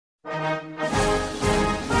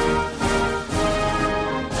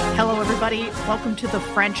everybody. Welcome to the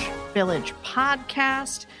French Village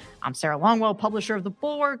podcast. I'm Sarah Longwell, publisher of The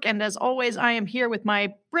Bulwark, and as always, I am here with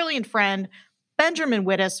my brilliant friend, Benjamin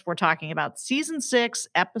Wittes. We're talking about season 6,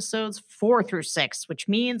 episodes 4 through 6, which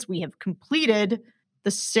means we have completed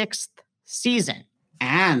the 6th season.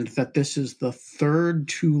 And that this is the third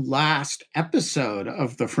to last episode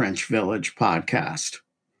of the French Village podcast.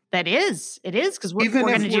 It is, because we're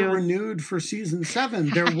going to do... renewed for season 7,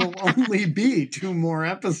 there will only be 2 more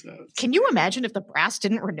episodes. Can you imagine if the brass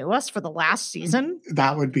didn't renew us for the last season?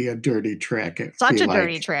 That would be a dirty trick.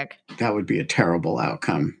 Dirty trick. That would be a terrible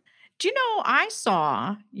outcome. Do you know, I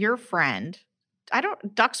saw your friend,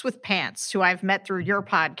 Ducks with Pants, who I've met through your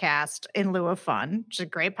podcast In Lieu of Fun, which is a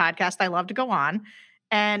great podcast I love to go on.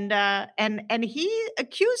 And he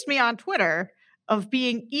accused me on Twitter of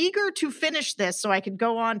being eager to finish this so I could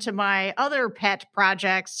go on to my other pet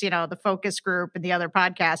projects, the focus group and the other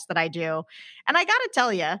podcasts that I do. And I got to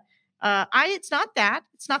tell you, it's not that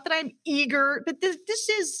I'm eager, but this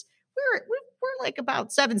is, we're like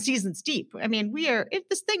about 7 seasons deep. I mean,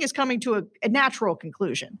 this thing is coming to a natural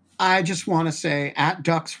conclusion. I just want to say at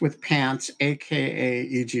Ducks with Pants, AKA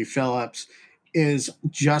E.G. Phillips, is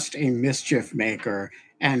just a mischief maker.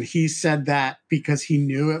 And he said that because he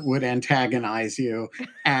knew it would antagonize you,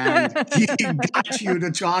 and he got you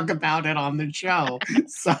to talk about it on the show.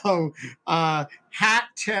 So, hat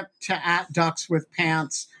tip to at Ducks with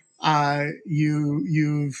Pants.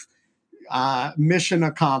 You've mission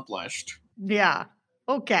accomplished. Yeah.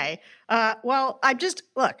 Okay. Well,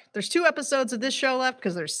 there's 2 episodes of this show left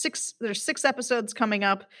because there's 6 episodes coming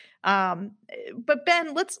up. But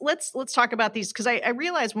Ben, let's talk about these, because I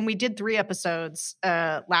realized when we did 3 episodes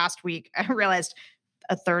last week, I realized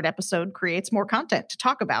a 3rd episode creates more content to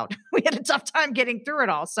talk about. We had a tough time getting through it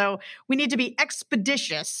all, so we need to be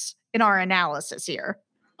expeditious in our analysis here.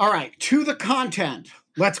 All right, to the content.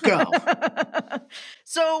 Let's go.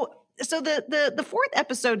 So the 4th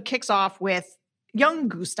episode kicks off with young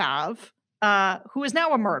Gustave, who is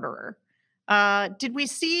now a murderer. Did we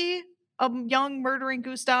see a young murdering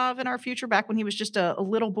Gustave in our future, back when he was just a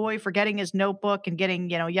little boy forgetting his notebook and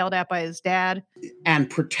getting, yelled at by his dad? And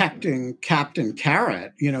protecting Captain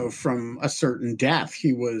Carrot, from a certain death.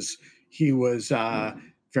 He was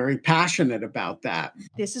very passionate about that.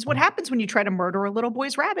 This is what happens when you try to murder a little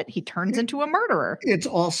boy's rabbit. He turns into a murderer. It's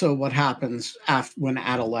also what happens when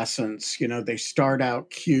adolescents, they start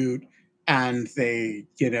out cute and they,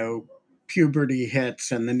 puberty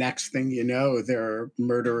hits, and the next thing you know, they're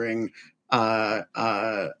murdering,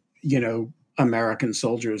 American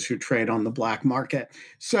soldiers who trade on the black market.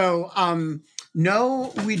 So,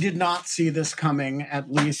 no, we did not see this coming, at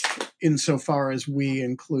least insofar as we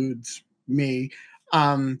includes me.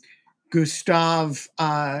 Gustave,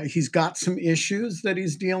 he's got some issues that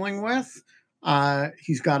he's dealing with.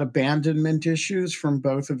 He's got abandonment issues from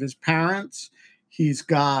both of his parents. He's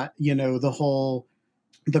got,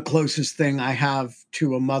 the closest thing I have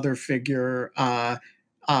to a mother figure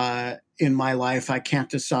in my life. I can't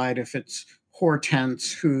decide if it's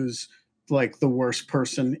Hortense, who's like the worst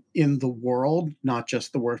person in the world, not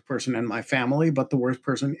just the worst person in my family, but the worst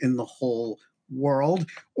person in the whole world,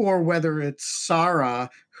 or whether it's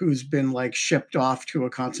Sarah, who's been shipped off to a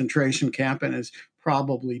concentration camp and is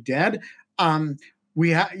probably dead.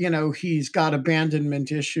 He's got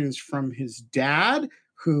abandonment issues from his dad,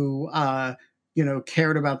 who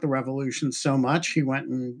cared about the revolution so much, he went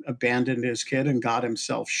and abandoned his kid and got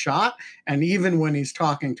himself shot. And even when he's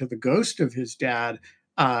talking to the ghost of his dad,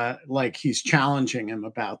 he's challenging him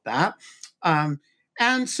about that.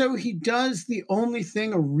 And so he does the only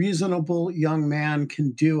thing a reasonable young man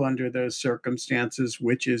can do under those circumstances,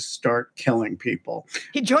 which is start killing people.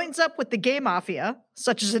 He joins up with the gay mafia,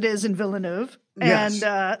 such as it is in Villeneuve, yes.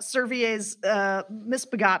 And Servier's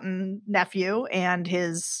misbegotten nephew and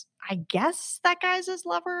his... I guess that guy's his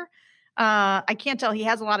lover. I can't tell. He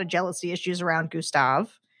has a lot of jealousy issues around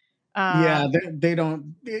Gustave. They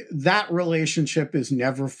don't. That relationship is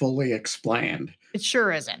never fully explained. It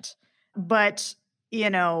sure isn't. But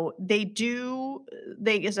they do.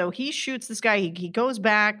 So he shoots this guy. He goes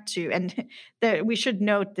back to, and we should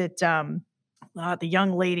note that the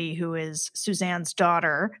young lady who is Suzanne's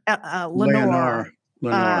daughter, Lenore,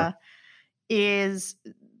 is.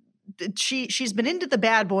 She's been into the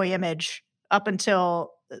bad boy image up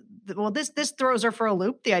until, this throws her for a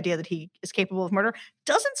loop. The idea that he is capable of murder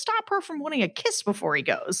doesn't stop her from wanting a kiss before he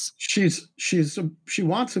goes. She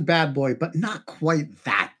wants a bad boy, but not quite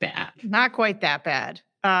that bad. Not quite that bad.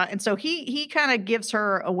 And so he kind of gives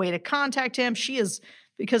her a way to contact him. She is,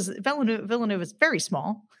 because Villeneuve is very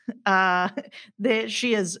small.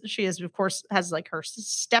 She is of course has her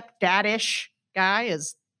stepdadish guy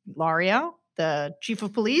is Lario, the chief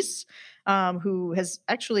of police, who has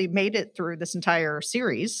actually made it through this entire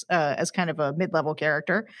series as kind of a mid-level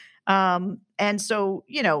character. And so,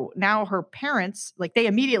 now her parents, like they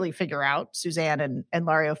immediately figure out, Suzanne and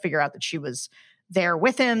Lario figure out that she was there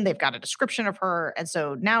with him. They've got a description of her. And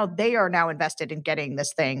so now they are now invested in getting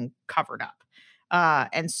this thing covered up.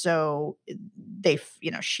 And so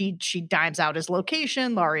she dimes out his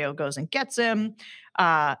location. Lario goes and gets him,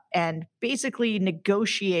 and basically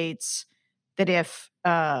negotiates that if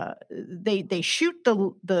they shoot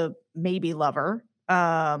the maybe lover,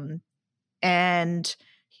 and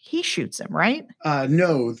he shoots him, right?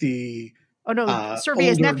 No, the Oh no,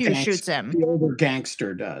 Servier's nephew shoots him. The older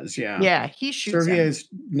gangster does, yeah. Yeah, he shoots him. Servier's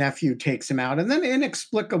nephew takes him out, and then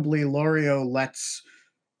inexplicably, Lario lets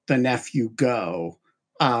the nephew go,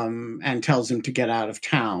 and tells him to get out of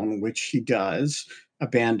town, which he does.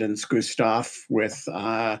 Abandons Gustav with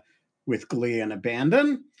glee and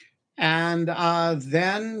abandon, and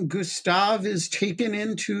then Gustav is taken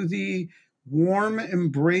into the warm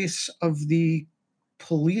embrace of the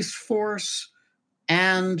police force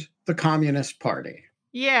and the Communist Party.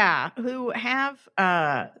 Yeah, who have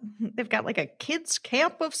they've got like a kids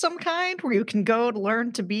camp of some kind where you can go to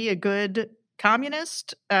learn to be a good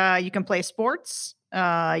communist. You can play sports.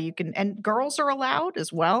 And girls are allowed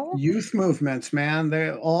as well. Youth movements, man.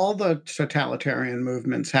 All the totalitarian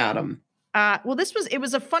movements had them. Well, it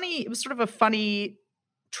was sort of a funny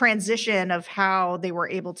transition of how they were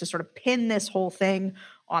able to sort of pin this whole thing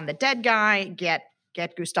on the dead guy, get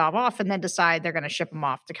Gustav off, and then decide they're going to ship him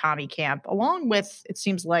off to commie camp, along with, it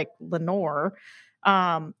seems like, Lenore.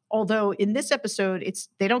 Although in this episode,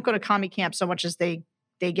 they don't go to commie camp so much as they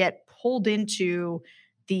get pulled into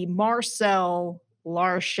the Marcel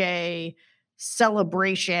Larche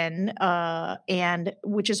celebration, and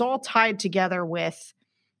which is all tied together with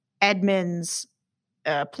Edmund's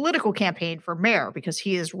political campaign for mayor, because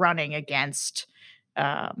he is running against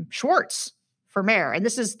Schwartz for mayor, and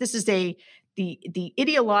this is the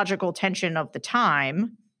ideological tension of the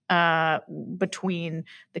time between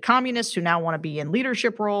the communists, who now want to be in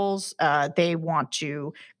leadership roles. They want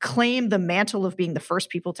to claim the mantle of being the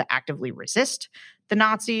first people to actively resist the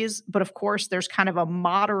Nazis, but of course, there's kind of a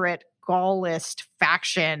moderate Gaullist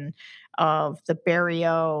faction of the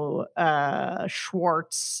Berriot,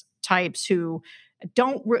 Schwartz types who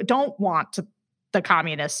don't want the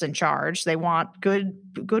communists in charge. They want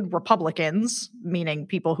good Republicans, meaning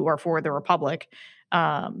people who are for the Republic,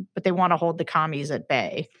 but they want to hold the commies at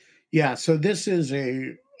bay. Yeah, so this is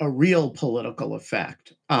a real political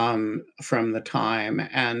effect from the time,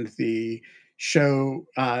 and the show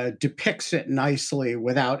depicts it nicely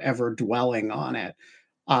without ever dwelling on it.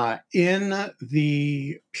 In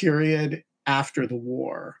the period after the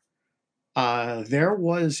war, there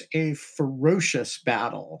was a ferocious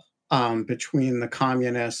battle between the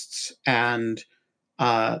communists and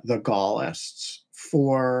the Gaullists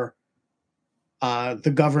for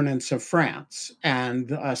the governance of France.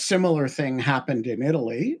 And a similar thing happened in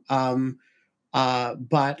Italy.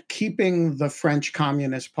 But keeping the French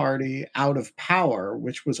Communist Party out of power,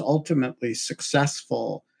 which was ultimately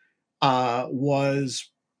successful, was,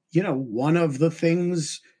 one of the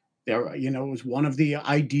things there, it was one of the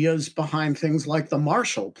ideas behind things like the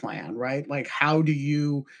Marshall Plan, right? Like, how do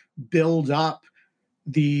you build up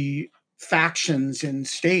the factions in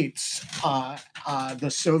states? The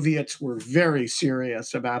Soviets were very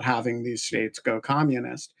serious about having these states go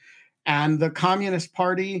communist. And the Communist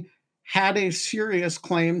Party had a serious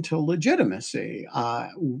claim to legitimacy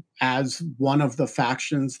as one of the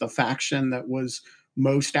factions, the faction that was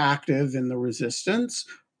most active in the resistance.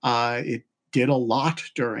 It did a lot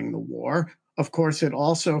during the war. Of course, it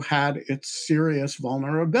also had its serious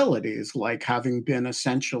vulnerabilities, like having been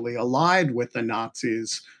essentially allied with the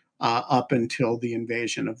Nazis up until the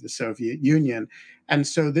invasion of the Soviet Union. And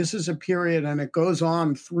so this is a period, and it goes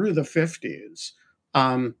on through the 50s,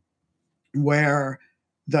 where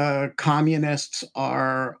the communists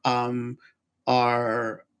are a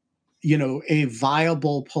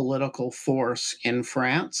viable political force in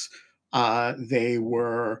France. They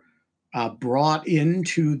were brought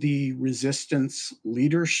into the resistance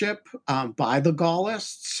leadership by the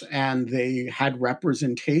Gaullists, and they had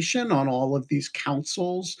representation on all of these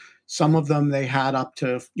councils. Some of them they had up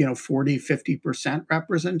to 40, 50%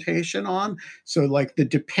 representation on. So like the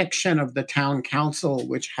depiction of the town council,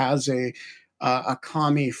 which has a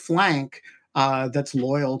commie flank that's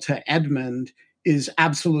loyal to Edmund, is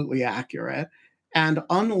absolutely accurate. And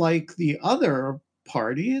unlike the other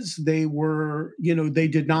parties, they were, they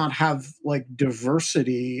did not have like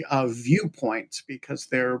diversity of viewpoints because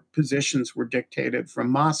their positions were dictated from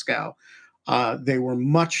Moscow. They were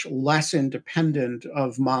much less independent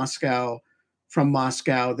of Moscow from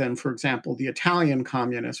Moscow than, for example, the Italian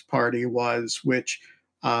Communist Party was, which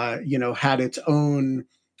had its own,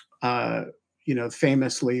 uh,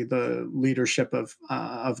 famously the leadership of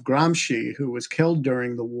Gramsci, who was killed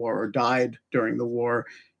during the war or died during the war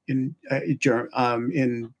in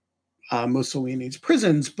Mussolini's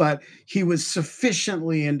prisons, but he was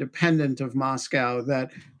sufficiently independent of Moscow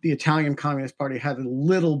that the Italian Communist Party had a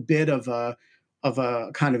little bit of a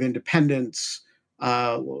kind of independence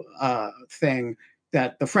thing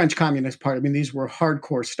that the French Communist Party. I mean, these were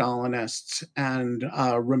hardcore Stalinists and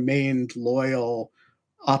remained loyal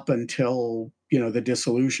up until the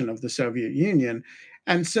dissolution of the Soviet Union,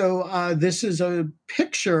 and so this is a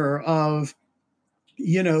picture of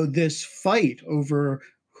this fight over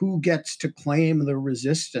who gets to claim the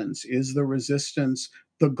resistance. Is the resistance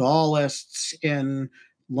the Gaullists in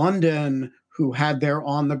London who had their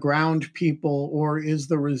on the ground people, or is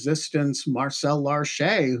the resistance Marcel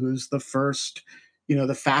Larcher, who's the first,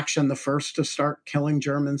 the faction, the first to start killing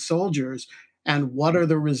German soldiers? And what are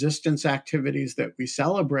the resistance activities that we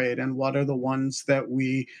celebrate, and what are the ones that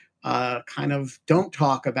we kind of don't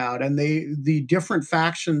talk about? And the different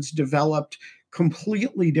factions developed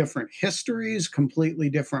completely different histories, completely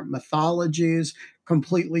different mythologies,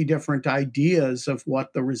 completely different ideas of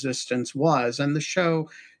what the resistance was. And the show,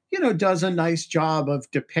 does a nice job of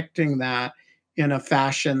depicting that in a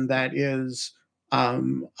fashion that is,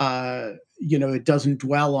 it doesn't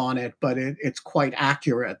dwell on it, but it's quite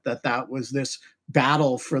accurate that was this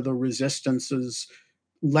battle for the resistance's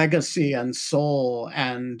legacy and soul,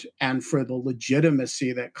 and for the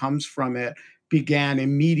legitimacy that comes from it, began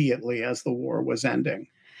immediately as the war was ending.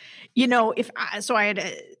 I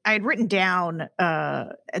had written down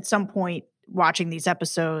at some point watching these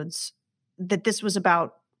episodes that this was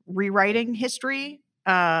about rewriting history,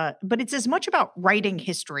 but it's as much about writing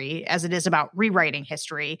history as it is about rewriting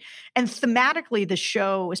history. And thematically, the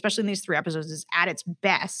show, especially in these 3 episodes, is at its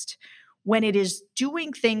best when it is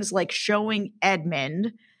doing things like showing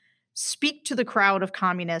Edmund speak to the crowd of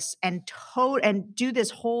communists and do this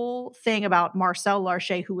whole thing about Marcel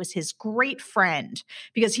Larcher, who was his great friend,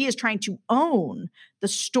 because he is trying to own the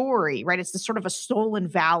story, right? It's the sort of a stolen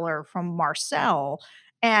valor from Marcel.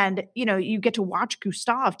 And, you get to watch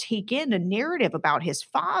Gustav take in a narrative about his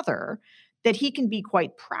father that he can be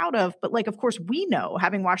quite proud of. But of course, we know,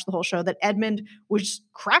 having watched the whole show, that Edmund was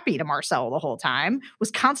crappy to Marcel the whole time, was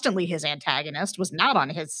constantly his antagonist, was not on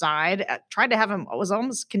his side, tried to have him, was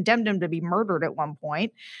almost condemned him to be murdered at one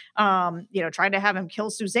point, tried to have him kill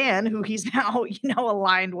Suzanne, who he's now,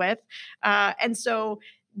 aligned with. And so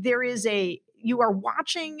you are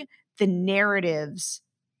watching the narratives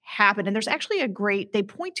happen. And there's actually they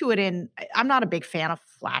point to it I'm not a big fan of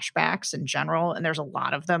flashbacks in general, and there's a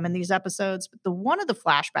lot of them in these episodes, but one of the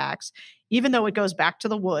flashbacks, even though it goes back to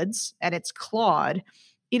the woods and it's Claude,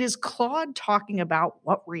 it is Claude talking about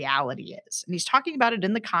what reality is. And he's talking about it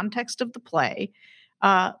in the context of the play.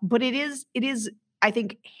 But it is, I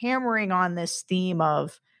think, hammering on this theme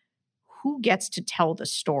of who gets to tell the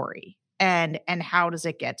story and how does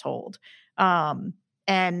it get told. And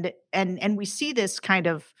we see this kind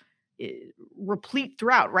of replete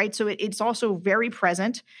throughout, right? So it's also very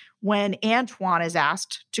present when Antoine is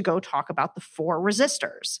asked to go talk about the 4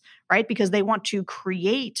 resistors, right? Because they want to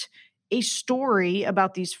create a story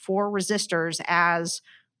about these 4 resistors as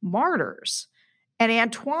martyrs. And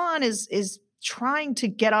Antoine is trying to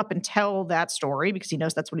get up and tell that story because he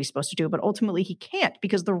knows that's what he's supposed to do, but ultimately he can't,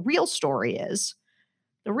 because the real story is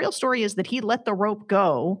that he let the rope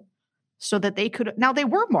go so that they could. Now, they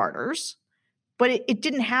were martyrs, but it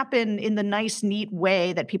didn't happen in the nice, neat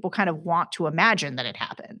way that people kind of want to imagine that it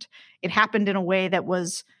happened. It happened in a way that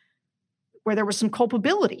was where there was some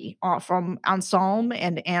culpability from Anselme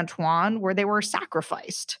and Antoine, where they were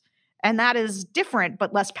sacrificed. And that is different,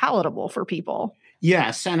 but less palatable for people.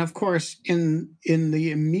 Yes. And of course, in the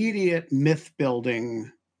immediate myth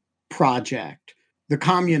building project, the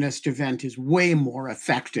communist event is way more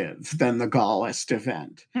effective than the Gaullist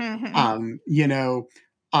event. Mm-hmm.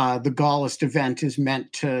 The Gaullist event is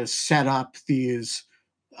meant to set up the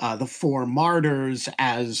 4 martyrs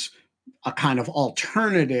as a kind of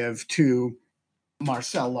alternative to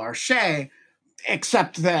Marcel Larcher,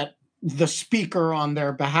 except that the speaker on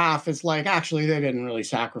their behalf is like, actually, they didn't really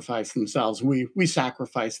sacrifice themselves. We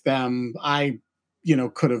sacrificed them. I,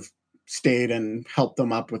 could have stayed and helped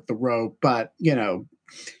them up with the rope, but,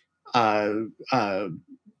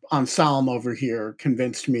 Anselm over here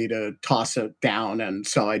convinced me to toss it down, and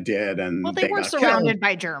so I did, Well, and they they were got killed. surrounded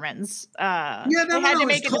by Germans. Yeah, no, They no, had to no.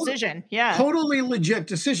 It's make a decision. Yeah, totally legit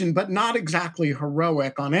decision, but not exactly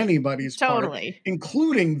heroic on anybody's part, totally.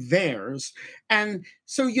 including theirs. And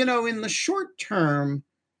so, in the short term,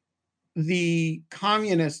 the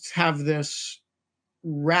communists have this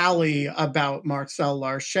rally about Marcel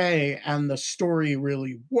Larcher, and the story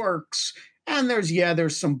really works. And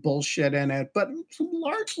there's some bullshit in it, but it's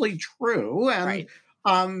largely true. Right.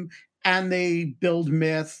 Um, and they build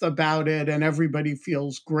myth about it, and everybody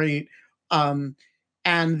feels great. Um,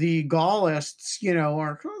 and the Gaullists,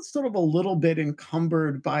 are sort of a little bit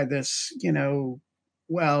encumbered by this,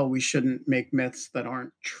 well, we shouldn't make myths that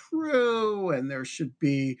aren't true, and there should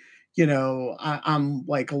be, I'm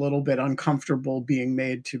like a little bit uncomfortable being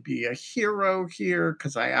made to be a hero here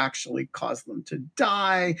because I actually caused them to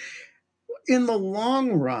die. In the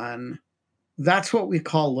long run, that's what we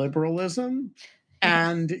call liberalism.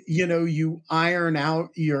 And, you iron out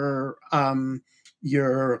your,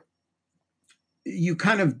 you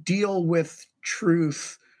kind of deal with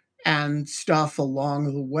truth and stuff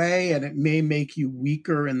along the way, and it may make you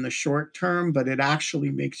weaker in the short term, but it actually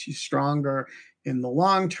makes you stronger in the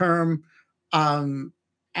long term. um,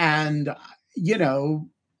 and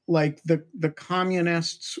like the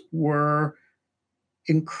communists were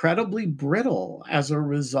incredibly brittle as a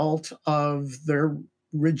result of their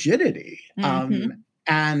rigidity. Hmm.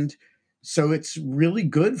 And so it's really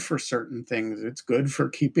good for certain things. It's good for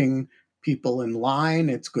keeping people in line.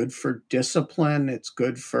 It's good for discipline. It's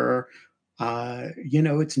good for,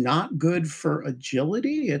 it's not good for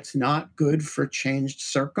agility. It's not good for changed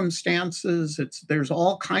circumstances. There's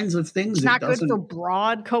all kinds of things It's it not good for doesn't.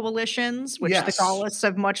 broad coalitions, which the Yes. Gaullists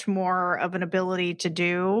have much more of an ability to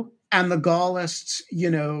do. And the Gaullists,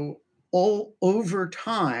 all over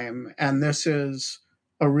time, and this is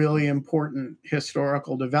a really important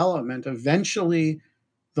historical development, eventually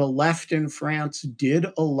the left in France did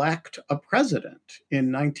elect a president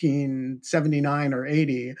in 1979 or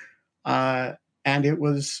 80. Uh, and it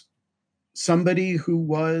was somebody who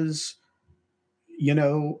was,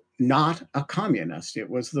 not a communist. It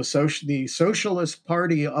was the Socialist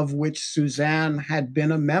Party, of which Suzanne had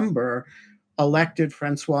been a member, elected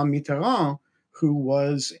Francois Mitterrand, who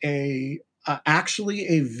was actually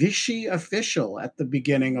a Vichy official at the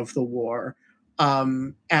beginning of the war,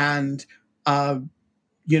 and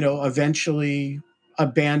eventually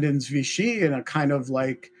abandons Vichy in a kind of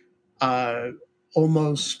like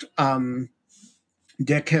almost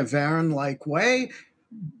de Caverne like way,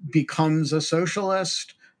 becomes a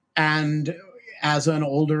socialist, and as an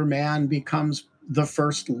older man becomes the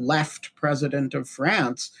first left president of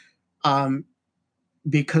France, um,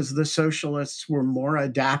 because the socialists were more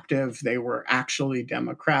adaptive. They were actually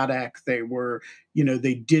democratic. They were,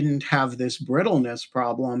 they didn't have this brittleness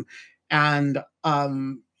problem. And,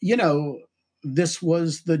 this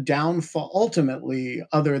was the downfall ultimately,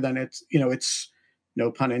 other than it's no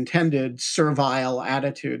pun intended, servile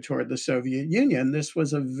attitude toward the Soviet Union. This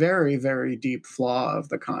was a very, very deep flaw of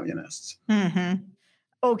the communists. Hmm.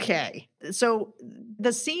 Okay. So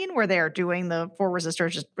the scene where they're doing the four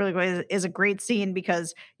resistors just really is a great scene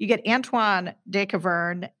because you get Antoine de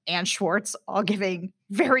Caverne and Schwartz all giving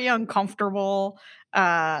very uncomfortable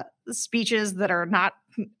speeches that are not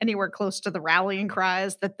anywhere close to the rallying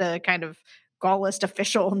cries that the kind of Gaullist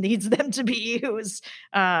official needs them to be. Who's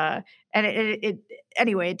and it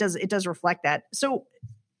anyway, it does reflect that. So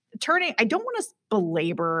I don't want to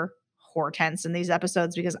belabor Hortense in these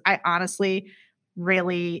episodes because I honestly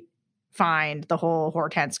really find the whole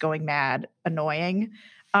Hortense going mad annoying.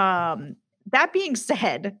 That being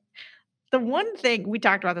said, the one thing we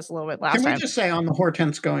talked about this a little bit last Can we time, just say on the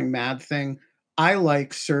Hortense going mad thing, I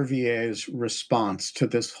like Servier's response to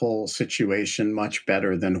this whole situation much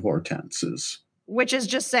better than Hortense's. which is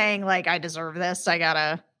just saying like I deserve this. I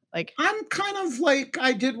gotta like I'm kind of like,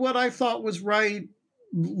 I did what I thought was right.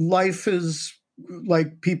 Life is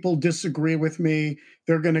like, people disagree with me.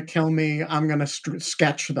 They're going to kill me. I'm going to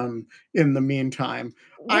sketch them in the meantime.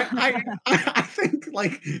 I think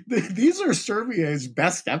like these are Servier's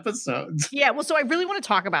best episodes. yeah, well, so I really want to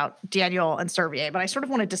talk about Daniel and Servier, but I sort of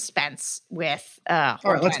want to dispense with All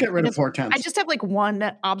right, let's get rid of Hortense. I just have like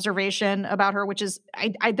one observation about her, which is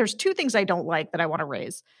there's two things I don't like that I want to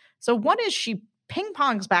raise. So one is she ping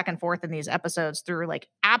pongs back and forth in these episodes through like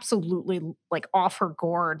absolutely like off her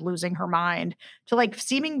gourd, losing her mind, to like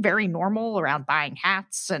seeming very normal around buying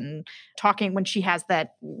hats and talking when she has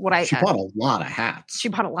that she bought a lot of hats. She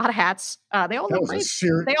bought a lot of hats. They all look great.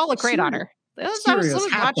 They all look great on her. Serious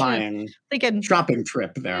hat buying thinking shopping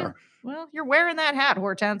trip there. well, you're wearing that hat,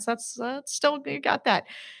 Hortense. That's still you got that.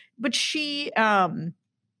 but she so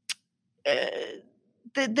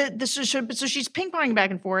she's ping ponging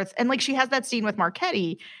back and forth, and like she has that scene with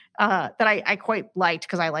Marchetti that I quite liked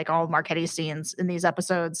because I like all of Marchetti's scenes in these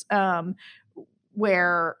episodes,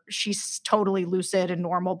 where she's totally lucid and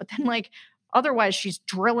normal, but then like otherwise she's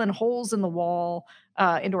drilling holes in the wall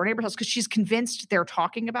into her neighbor's house because she's convinced they're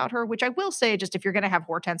talking about her. Which I will say, just if you're going to have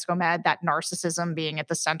Hortense go mad, that narcissism being at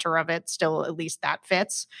the center of it, still at least that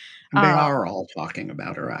fits. And they are all talking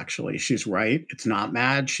about her, actually. She's right. It's not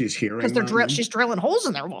mad. She's Because hearing they're them. she's drilling holes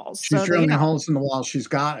in their walls, She's so they, drilling holes in the wall. She's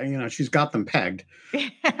got them pegged.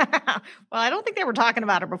 well, I don't think they were talking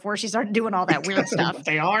about her before she started doing all that weird stuff.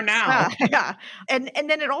 They are now. Yeah. And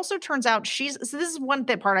then it also turns out so this is one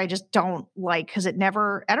part I just don't like because I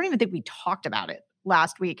don't even think we talked about it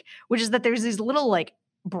last week, which is that there's these little like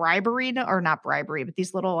bribery or not bribery, but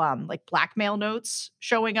these little like blackmail notes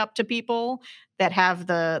showing up to people that have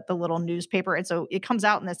the little newspaper. And so it comes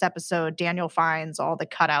out in this episode, Daniel finds all the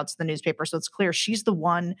cutouts of the newspaper. So it's clear she's the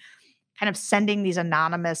one kind of sending these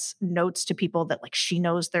anonymous notes to people that like she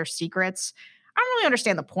knows their secrets. I don't really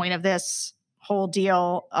understand the point of this whole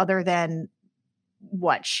deal other than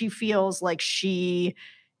what she feels like she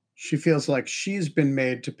feels like she's been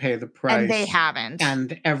made to pay the price and they haven't,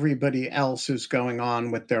 and everybody else is going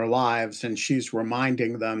on with their lives, and she's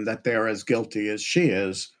reminding them that they're as guilty as she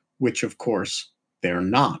is, which of course they're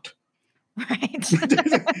not. Right.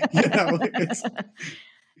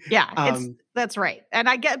 Yeah, that's right. And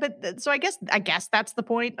I get, but so I guess that's the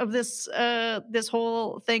point of this this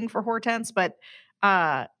whole thing for Hortense. But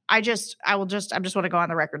I just want to go on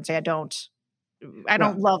the record and say I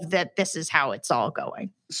don't love that this is how it's all going.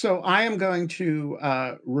 So I am going to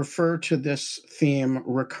refer to this theme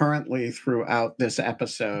recurrently throughout this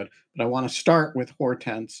episode, but I want to start with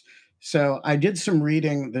Hortense. So I did some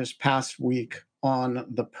reading this past week on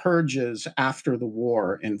the purges after the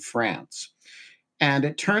war in France. And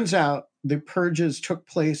it turns out the purges took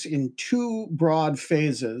place in two broad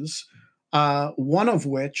phases, one of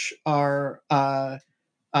which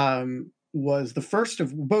was the first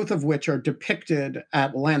of both of which are depicted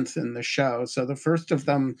at length in the show. So the first of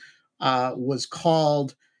them was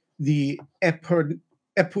called the Epuration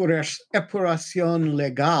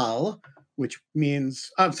Légale, which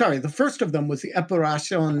means, the first of them was the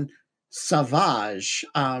Epuration Sauvage,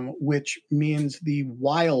 which means the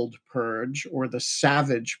wild purge or the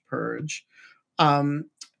savage purge.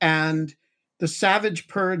 And the savage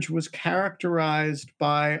purge was characterized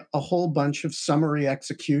by a whole bunch of summary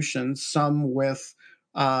executions, some with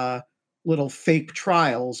little fake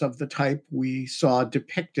trials of the type we saw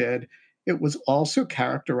depicted. It was also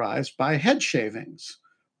characterized by head shavings.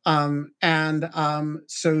 So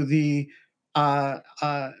the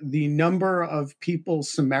number of people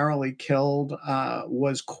summarily killed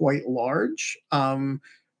was quite large. And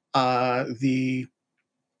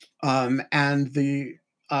the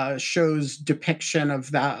show's depiction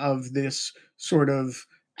of this sort of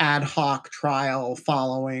ad hoc trial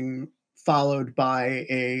followed by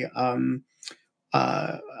a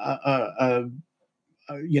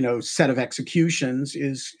set of executions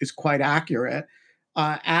is quite accurate.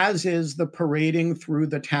 As is the parading through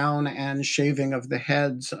the town and shaving of the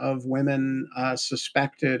heads of women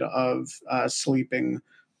suspected of sleeping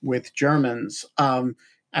with Germans.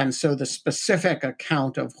 And so the specific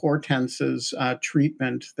account of Hortense's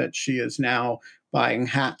treatment that she is now buying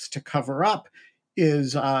hats to cover up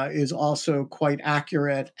is also quite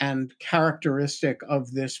accurate and characteristic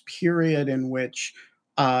of this period in which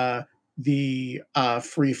the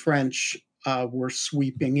Free French were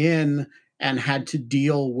sweeping in and had to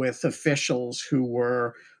deal with officials who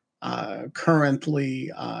were currently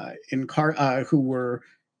who were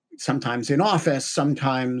sometimes in office,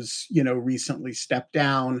 sometimes recently stepped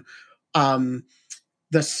down.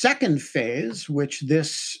 The second phase, which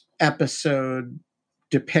this episode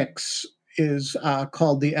depicts, is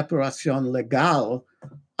called the Epuration Légale,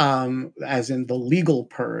 as in the legal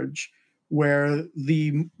purge, where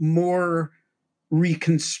the more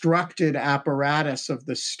reconstructed apparatus of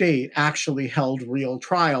the state actually held real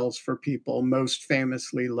trials for people, most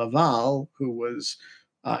famously Laval, who was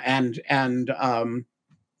and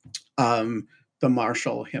the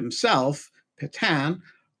marshal himself, Pétain.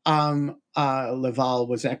 Laval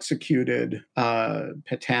was executed.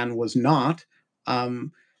 Pétain was not.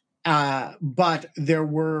 But there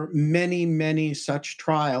were many, many such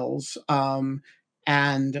trials.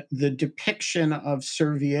 And the depiction of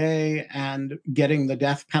Servier and getting the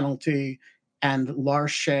death penalty and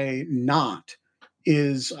Larcher not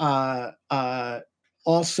is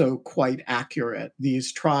also quite accurate.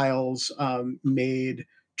 These trials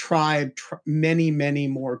tried many, many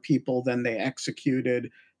more people than they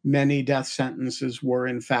executed. many death sentences were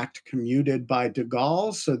in fact commuted by de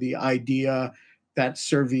Gaulle. So the idea that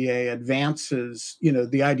Servier advances,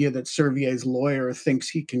 the idea that Servier's lawyer thinks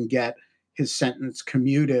he can get his sentence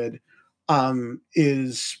commuted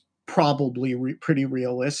is probably pretty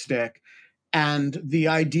realistic. And the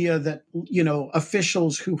idea that,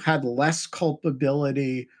 officials who had less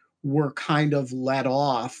culpability were kind of let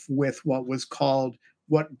off with what was called,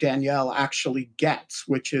 what Danielle actually gets,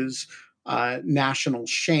 which is national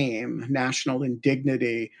shame, national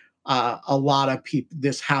indignity. A lot of people,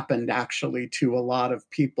 this happened actually to a lot of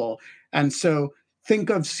people. And so think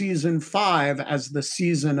of season 5 as the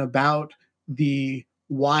season about the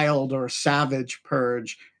wild or savage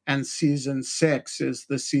purge, and season 6 is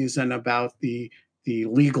the season about the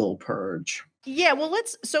legal purge. Yeah, well,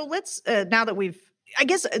 let's now that I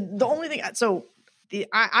guess the only thing,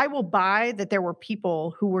 I will buy that there were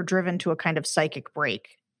people who were driven to a kind of psychic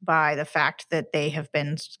break by the fact that they have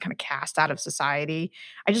been kind of cast out of society.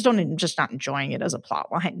 I'm just not enjoying it as a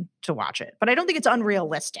plot line to watch it. But I don't think it's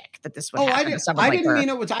unrealistic that this would happen to someone like her. I didn't mean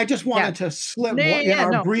it was, I just wanted to slip in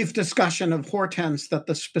our brief discussion of Hortense that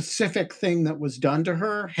the specific thing that was done to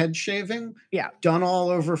her, head shaving, done all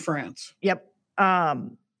over France. Yep. But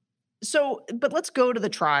let's go to the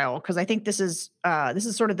trial, because I think this is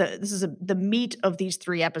sort of the meat of these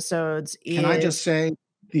 3 episodes. Can I just say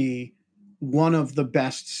one of the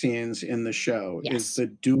best scenes in the show is the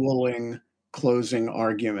dueling closing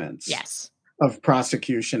arguments of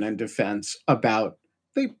prosecution and defense about,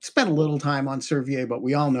 they spent a little time on Servier, but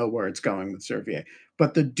we all know where it's going with Servier.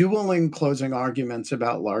 But the dueling closing arguments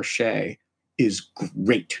about Larcher is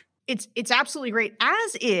great. It's absolutely great,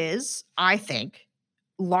 as is, I think,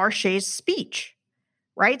 Larcher's speech,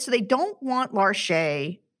 right? So they don't want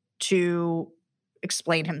Larcher to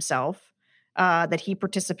explain himself, that he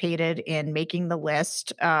participated in making the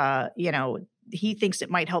list. He thinks it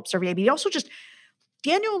might help Servier, but he also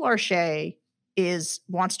Daniel Larcher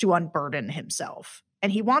wants to unburden himself,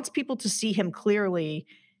 and he wants people to see him clearly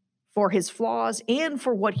for his flaws and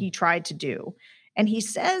for what he tried to do. And he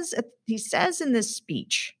says in this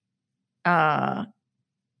speech,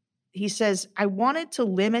 he says, "I wanted to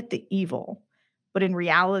limit the evil, but in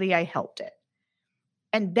reality, I helped it."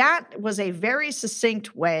 And that was a very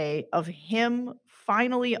succinct way of him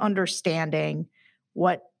finally understanding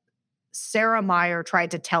what Sarah Meyer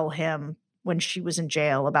tried to tell him when she was in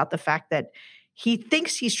jail, about the fact that he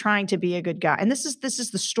thinks he's trying to be a good guy. And this is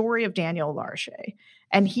the story of Daniel Larcher.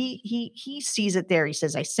 And he sees it there. He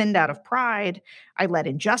says, "I sinned out of pride. I let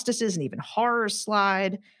injustices and even horrors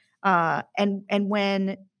slide." And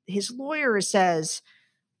when his lawyer says,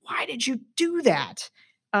 "Why did you do that?"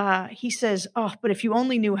 He says, "Oh, but if you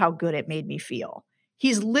only knew how good it made me feel."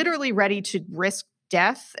 He's literally ready to risk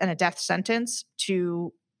death and a death sentence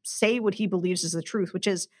to say what he believes is the truth, which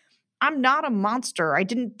is, "I'm not a monster. I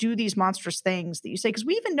didn't do these monstrous things that you say." Because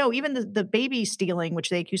we even know, even the baby stealing, which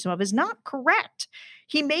they accuse him of, is not correct.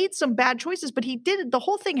 He made some bad choices, but the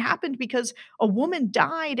whole thing happened because a woman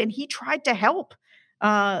died and he tried to help.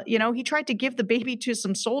 He tried to give the baby to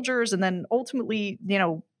some soldiers, and then ultimately,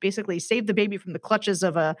 basically save the baby from the clutches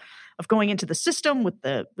of going into the system with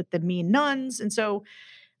the mean nuns. And so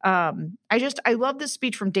I love this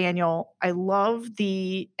speech from Daniel. I love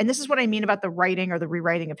and this is what I mean about the writing or the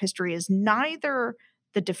rewriting of history, is neither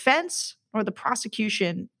the defense or the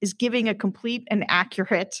prosecution is giving a complete and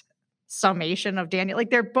accurate summation of Daniel. Like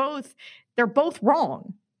they're both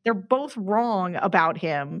wrong. They're both wrong about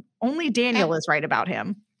him. Only Daniel is right about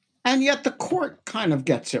him. And yet the court kind of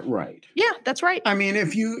gets it right. Yeah, that's right. I mean,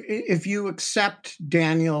 if you accept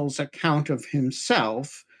Daniel's account of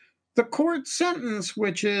himself, the court sentence,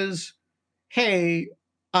 which is, "Hey,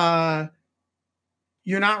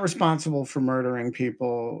 you're not responsible for murdering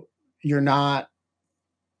people. You're not,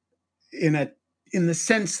 in the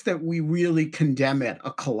sense that we really condemn it,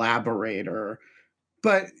 a collaborator,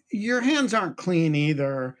 but your hands aren't clean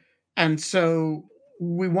either. And so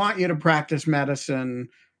we want you to practice medicine.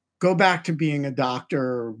 Go back to being a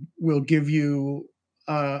doctor. We'll give you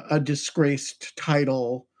a disgraced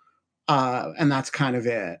title. And that's kind of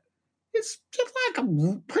it." It's just like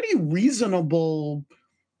a pretty reasonable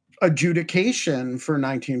adjudication for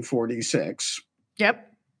 1946.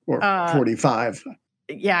 Yep. Or 45.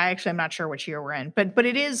 Yeah, actually, I'm not sure which year we're in, but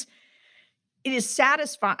it is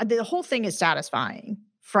satisfying. The whole thing is satisfying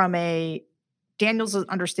from Daniel's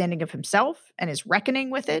understanding of himself and his reckoning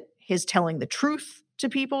with it, his telling the truth to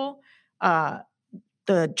people,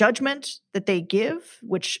 the judgment that they give,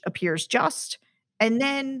 which appears just, and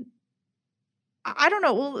then I don't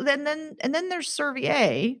know. Well, then there's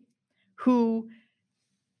Servier, who,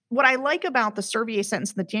 what I like about the Servier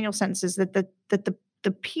sentence and the Daniel sentence is that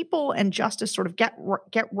the people and justice sort of get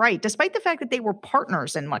right, despite the fact that they were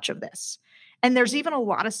partners in much of this. And there's even a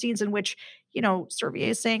lot of scenes in which, Servier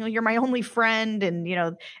is saying, "Oh, you're my only friend,"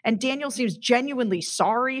 and Daniel seems genuinely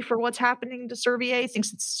sorry for what's happening to Servier,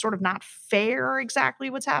 thinks it's sort of not fair exactly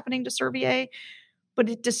what's happening to Servier, but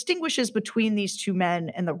it distinguishes between these two men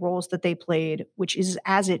and the roles that they played, which is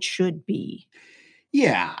as it should be.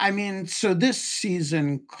 Yeah, I mean, so this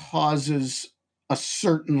season causes a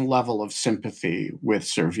certain level of sympathy with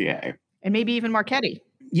Servier. And maybe even Marchetti.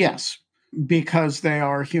 Yes, because they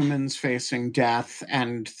are humans facing death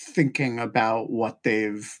and thinking about what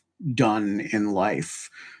they've done in life.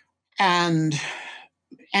 And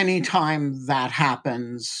anytime that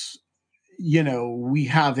happens, we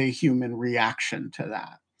have a human reaction to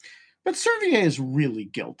that. But Servier is really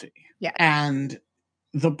guilty. Yeah. And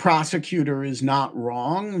the prosecutor is not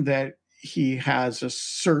wrong that he has a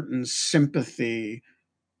certain sympathy,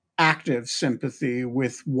 active sympathy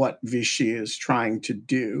with what Vichy is trying to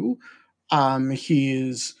do. He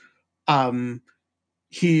is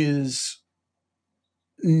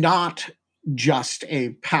not just a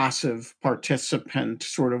passive participant,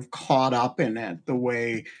 sort of caught up in it the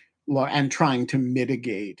way and trying to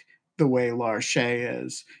mitigate the way Larcher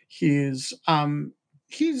is. He's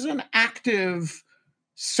an active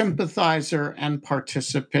sympathizer and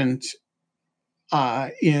participant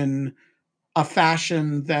in a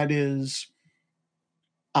fashion that is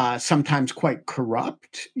sometimes quite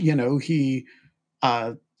corrupt. He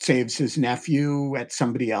saves his nephew at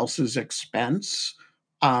somebody else's expense.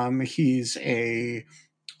 He's a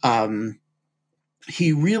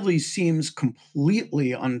he really seems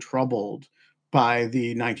completely untroubled by the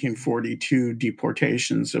 1942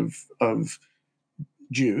 deportations of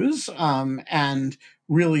Jews, and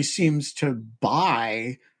really seems to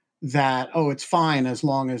buy that, oh, it's fine as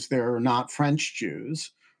long as they're not French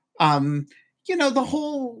Jews. The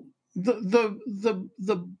whole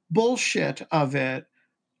the bullshit of it.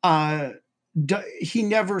 He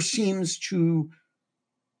never seems to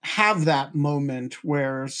have that moment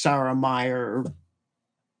where Sarah Meyer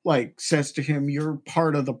says to him, "You're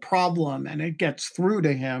part of the problem," and it gets through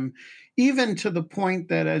to him, even to the point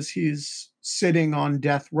that as he's sitting on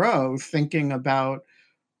death row thinking about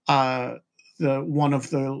uh, the one of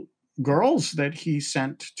the girls that he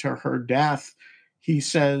sent to her death, he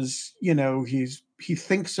says, he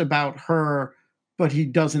thinks about her, but he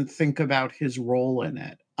doesn't think about his role in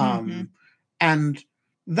it. And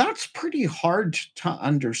that's pretty hard to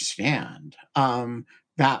understand.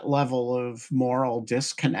 That level of moral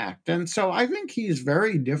disconnect. And so I think he's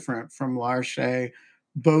very different from Larcher,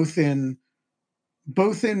 both in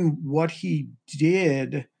what he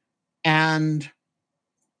did and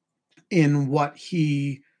in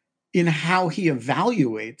how he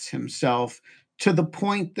evaluates himself, to the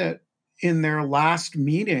point that in their last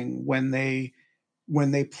meeting, when they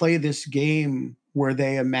play this game where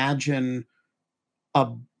they imagine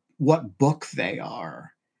a what book they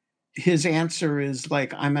are, his answer is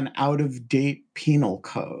like, "I'm an out of date penal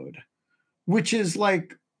code," which is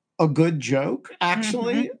like a good joke,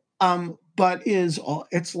 actually. But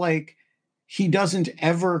it's like he doesn't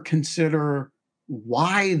ever consider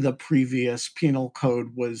why the previous penal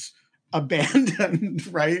code was abandoned,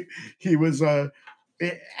 right?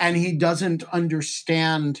 And he doesn't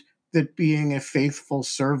understand that being a faithful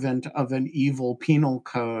servant of an evil penal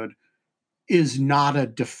code is not a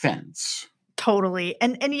defense. Totally.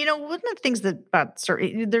 And one of the things that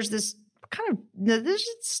there's this kind of there's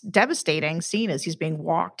this devastating scene as he's being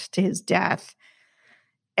walked to his death,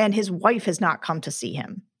 and his wife has not come to see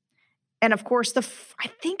him. And of course, I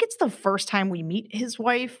think it's the first time we meet his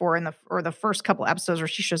wife, or the first couple episodes where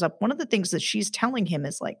she shows up. One of the things that she's telling him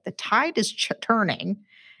is like, the tide is turning,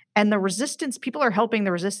 and the resistance, people are helping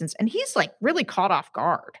the resistance, and he's like really caught off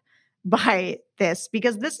guard by this,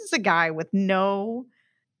 because this is a guy with no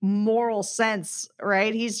moral sense,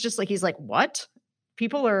 right? He's like, "What?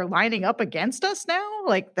 People are lining up against us now?"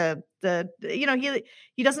 Like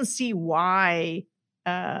he doesn't see why.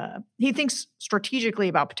 He thinks strategically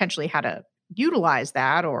about potentially how to utilize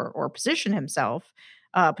that or position himself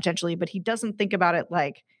potentially, but he doesn't think about it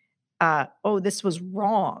like, "Oh, this was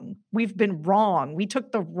wrong. We've been wrong. We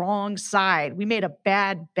took the wrong side. We made a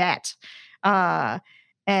bad bet."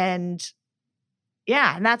 And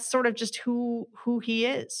yeah, and that's sort of just who he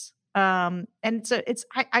is. And so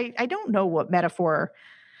I don't know what metaphor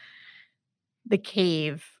the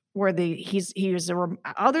cave where he was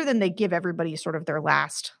other than they give everybody sort of their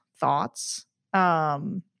last thoughts.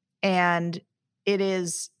 And it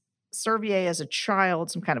is Servier as a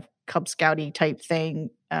child, some kind of Cub Scouty type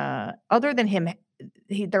thing. Other than him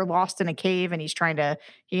they're lost in a cave, and he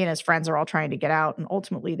and his friends are all trying to get out, and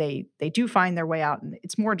ultimately they do find their way out, and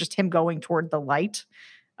it's more just him going toward the light,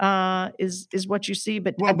 is what you see.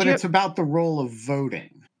 But Well, but it's about the role of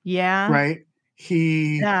voting, yeah, right?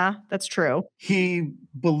 He yeah, that's true. he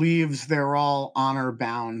believes they're all honor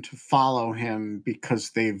bound to follow him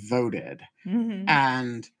because they voted. Hmm.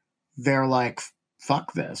 And they're like,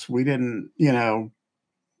 fuck this. We didn't, you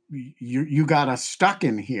got us stuck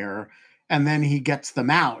in here. And then he gets them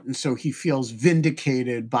out. And so he feels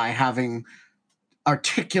vindicated by having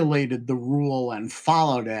articulated the rule and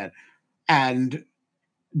followed it, and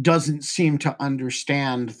doesn't seem to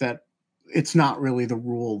understand that it's not really the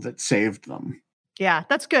rule that saved them. Yeah,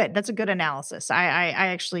 that's good. That's a good analysis. I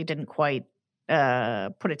actually didn't quite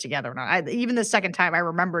put it together. Even the second time I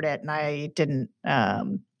remembered it, and I didn't.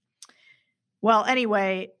 Well,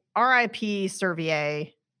 anyway, R.I.P.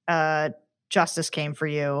 Servier. Justice came for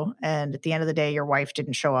you, and at the end of the day, your wife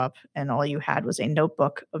didn't show up, and all you had was a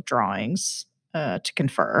notebook of drawings to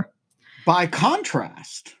confer. By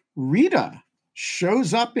contrast, Rita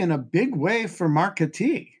shows up in a big way for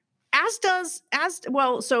Marquette.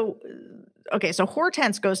 So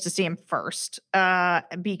Hortense goes to see him first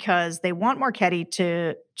because they want Marchetti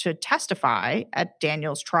to testify at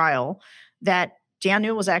Daniel's trial that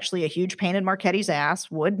Daniel was actually a huge pain in Marchetti's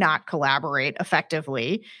ass, would not collaborate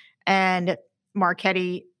effectively, and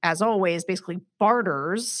Marchetti, as always, basically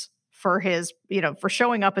barters for his, for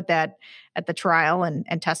showing up at the trial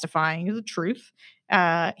and testifying the truth.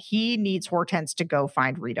 He needs Hortense to go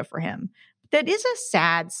find Rita for him. That is a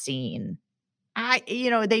sad scene.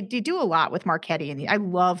 They do a lot with Marchetti, and I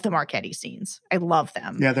love the Marchetti scenes. I love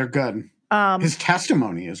them. Yeah, they're good. His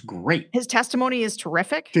testimony is great. His testimony is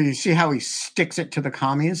terrific. Do you see how he sticks it to the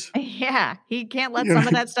commies? Yeah, he can't let some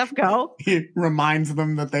of that stuff go. He reminds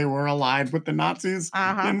them that they were allied with the Nazis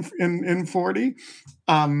in 40.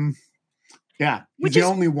 Yeah, he's the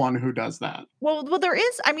only one who does that. Well, there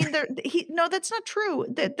is. I mean, no, that's not true.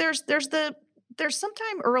 There's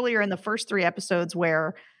sometime earlier in the first 3 episodes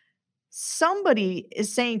where somebody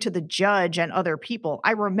is saying to the judge and other people,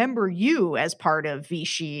 I remember you as part of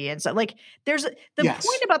Vichy. And so there's the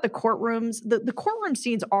point about the courtrooms, the courtroom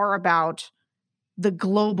scenes are about the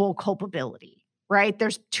global culpability, right?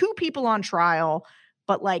 There's 2 people on trial,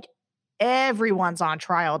 but everyone's on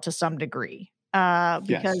trial to some degree.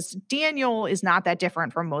 Because Daniel is not that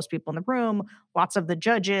different from most people in the room. Lots of the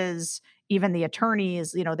judges, even the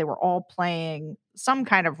attorneys, they were all playing some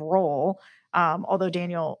kind of role. Although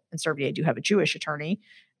Daniel and Servier do have a Jewish attorney.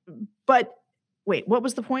 But wait, what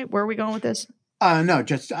was the point? Where are we going with this? No,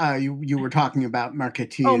 just you were talking about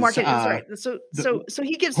Marquette's. Oh, Marquette, that's right. So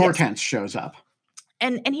he gives Hortense shows up,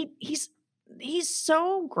 and he's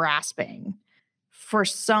so grasping for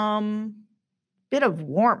some bit of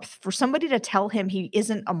warmth, for somebody to tell him he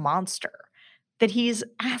isn't a monster, that he's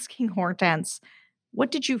asking Hortense,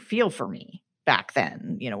 "What did you feel for me back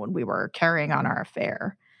then? When we were carrying on our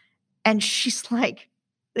affair?" And she's I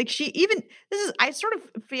sort of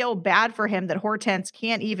feel bad for him that Hortense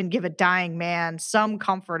can't even give a dying man some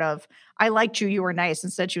comfort of, I liked you, you were nice.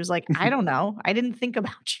 Instead, she was like, I don't know. I didn't think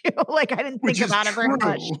about you. I didn't think about it very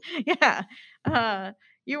much. Yeah. I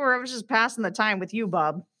was just passing the time with you,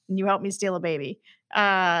 bub. And you helped me steal a baby.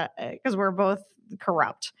 Because we're both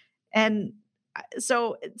corrupt. And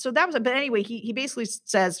so that was it. But anyway, he basically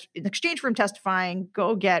says, in exchange for him testifying,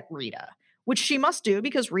 go get Rita, which she must do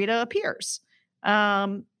because Rita appears.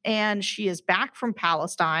 And she is back from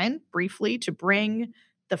Palestine briefly to bring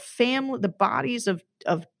the bodies of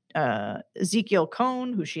Ezekiel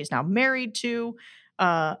Cohn, who she is now married to,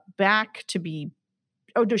 back to be.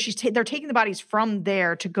 Oh no, they're taking the bodies from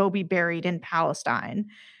there to go be buried in Palestine.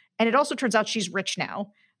 And it also turns out she's rich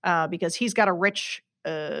now because he's got a rich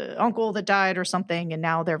uncle that died or something, and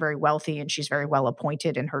now they're very wealthy, and she's very well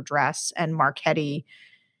appointed in her dress. And Marchetti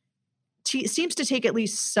seems to take at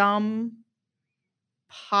least something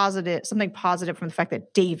positive from the fact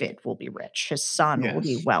that David will be rich. His son will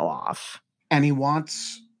be well off. And he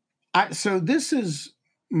wants, so this is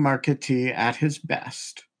Marchetti at his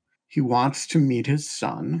best. He wants to meet his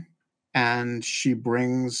son, and she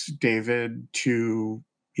brings David to,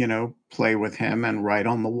 play with him and write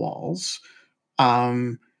on the walls.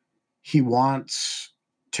 He wants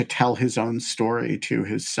to tell his own story to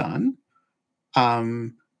his son.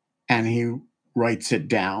 And he writes it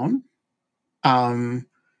down.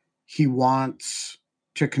 He wants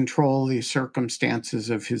to control the circumstances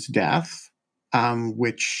of his death,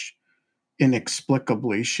 which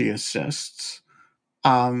inexplicably she assists.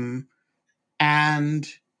 And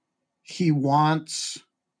he wants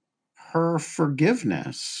her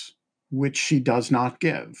forgiveness, which she does not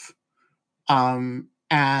give.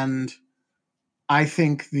 And I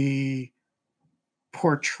think the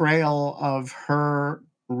portrayal of her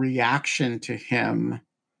reaction to him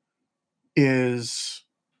is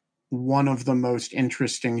one of the most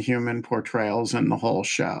interesting human portrayals in the whole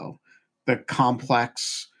show. The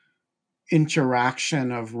complex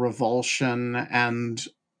interaction of revulsion and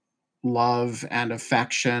love and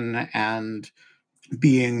affection and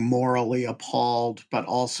being morally appalled, but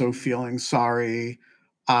also feeling sorry,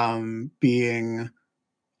 being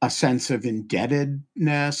a sense of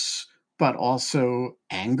indebtedness, but also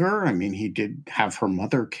anger. I mean, he did have her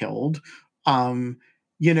mother killed. Um,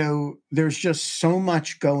 there's just so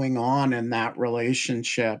much going on in that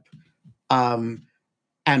relationship. Um,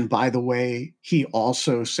 and by the way, he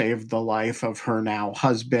also saved the life of her now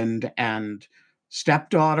husband and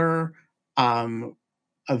stepdaughter, um,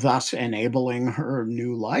 thus enabling her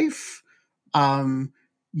new life. Um,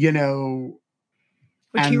 you know,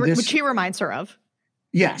 and Which this he reminds her of.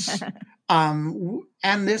 Yes.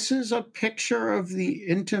 And this is a picture of the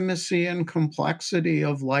intimacy and complexity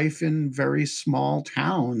of life in very small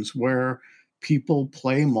towns where people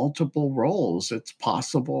play multiple roles. It's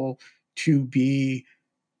possible to be,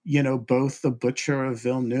 both the butcher of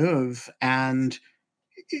Villeneuve and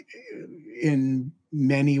in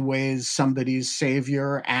many ways somebody's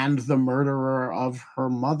savior and the murderer of her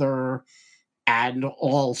mother and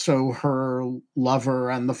also her lover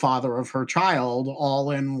and the father of her child all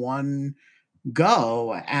in one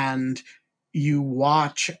go. And you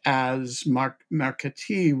watch as Marquette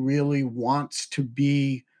really wants to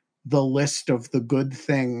be the list of the good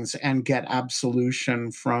things and get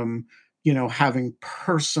absolution from, having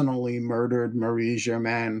personally murdered Marie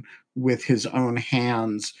Germain with his own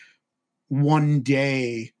hands one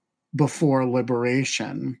day before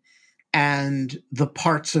liberation, and the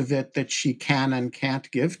parts of it that she can and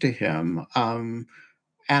can't give to him. And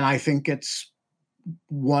I think it's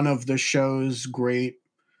one of the show's great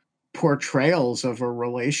portrayals of a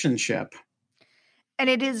relationship. And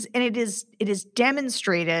it is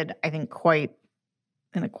demonstrated, I think, quite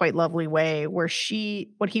in a quite lovely way, where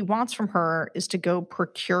what he wants from her is to go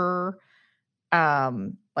procure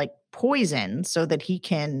like poison so that he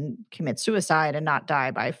can commit suicide and not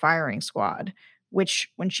die by firing squad.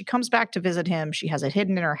 Which when she comes back to visit him, she has it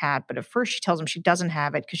hidden in her hat, but at first she tells him she doesn't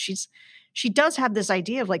have it because she does have this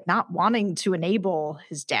idea of like not wanting to enable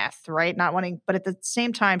his death, right? Not wanting, but at the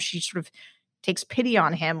same time, she sort of takes pity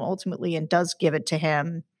on him ultimately and does give it to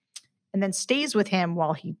him and then stays with him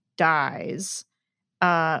while he dies,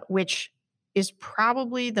 which is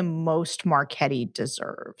probably the most Marchetti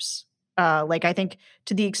deserves. Like, I think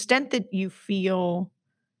to the extent that you feel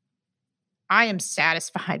I am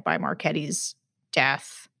satisfied by Marchetti's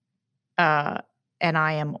death, uh, and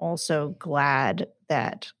I am also glad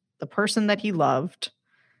that the person that he loved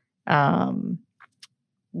um,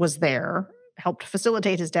 was there, helped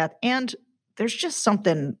facilitate his death, and there's just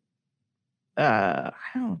something I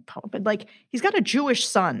don't know, but like he's got a Jewish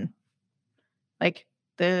son. Like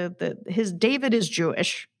his David is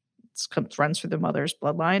Jewish. It runs through the mother's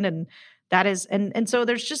bloodline, and that is and so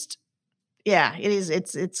there's just yeah, it is.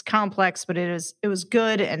 It's complex, but it was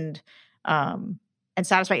good and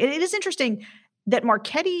satisfying. It is interesting that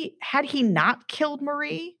Marchetti, had he not killed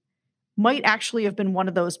Marie, might actually have been one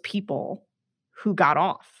of those people who got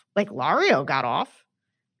off. Like Lario got off.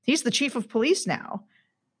 He's the chief of police now.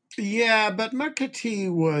 Yeah, but Marquette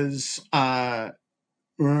was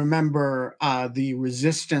remember the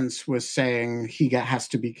resistance was saying has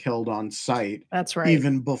to be killed on sight. That's right.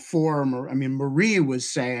 Even before, Marie was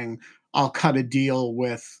saying, I'll cut a deal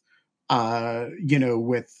with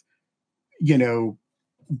you know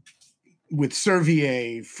with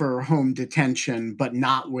Servier for home detention, but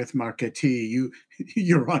not with Marquette.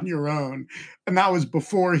 You're on your own. And that was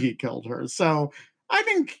before he killed her. So I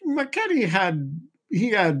think Marquette had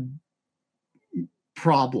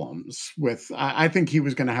problems with. I think he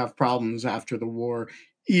was going to have problems after the war,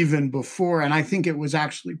 even before. And I think it was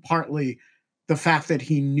actually partly the fact that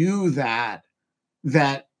he knew that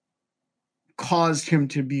caused him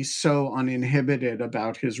to be so uninhibited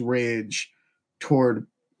about his rage toward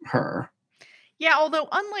her. Yeah, although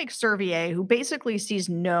unlike Servier, who basically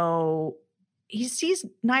he sees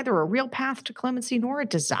neither a real path to clemency nor a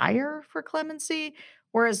desire for clemency,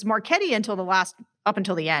 whereas Marchetti up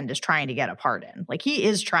until the end is trying to get a pardon. Like he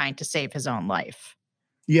is trying to save his own life.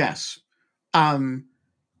 Yes. And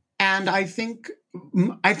I think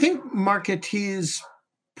Marquette's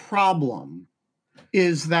problem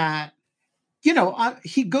is that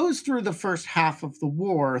he goes through the first half of the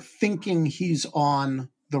war thinking he's on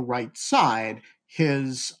the right side.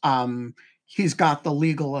 He's got the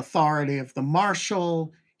legal authority of the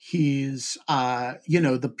marshal. He's,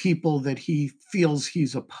 the people that he feels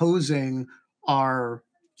he's opposing are,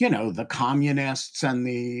 the communists and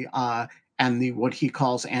the what he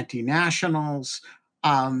calls anti-nationals.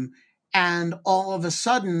 Um, and all of a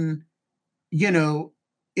sudden, you know,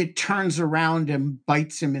 it turns around and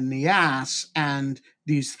bites him in the ass. And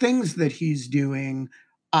these things that he's doing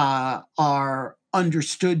are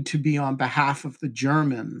understood to be on behalf of the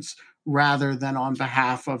Germans rather than on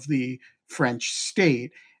behalf of the French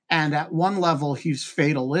state. And at one level, he's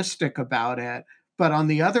fatalistic about it. But on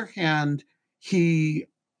the other hand, he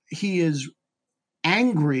is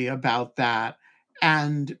angry about that.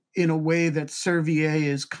 And in a way that Servier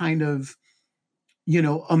is kind of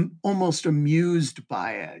almost amused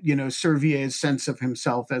by it. Servier's sense of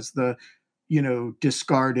himself as the,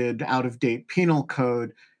 discarded, out of date penal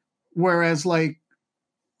code. Whereas, like,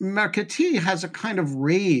 Mercati has a kind of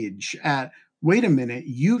rage at, wait a minute,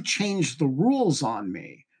 you changed the rules on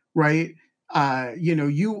me, right?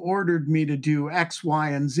 You ordered me to do X, Y,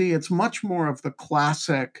 and Z. It's much more of the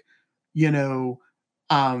classic, you know,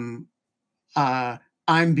 um,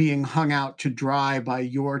 I'm being hung out to dry by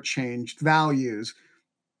your changed values.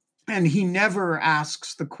 And he never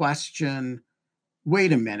asks the question,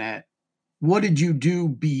 wait a minute, what did you do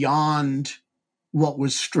beyond what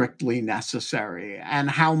was strictly necessary? And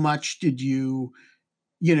how much did you,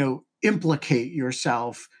 implicate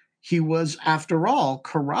yourself? He was, after all,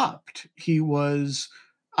 corrupt. He was,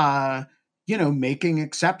 making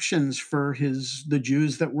exceptions for the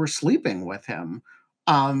Jews that were sleeping with him.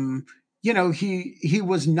 He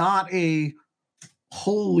was not a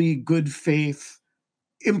wholly good faith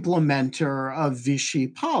implementer of Vichy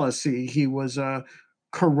policy. He was a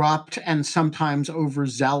corrupt and sometimes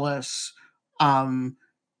overzealous um,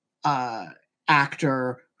 uh,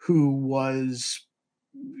 actor who was,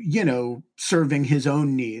 serving his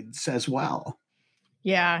own needs as well.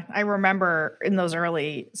 Yeah, I remember in those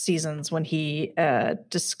early seasons when he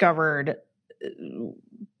discovered,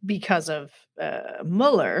 because of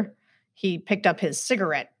Mueller, he picked up his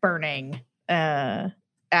cigarette burning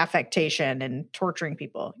affectation and torturing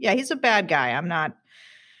people. Yeah, he's a bad guy. I'm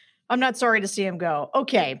not sorry to see him go.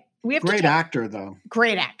 Okay, we have great actor though.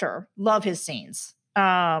 Great actor. Love his scenes.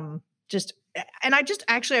 Just and I just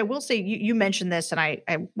actually I will say you mentioned this, and I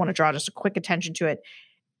want to draw just a quick attention to it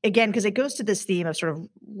again because it goes to this theme of sort of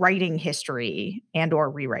writing history and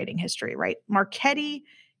or rewriting history. Right, Marchetti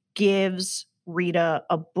gives Rita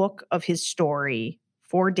a book of his story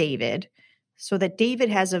for David so that David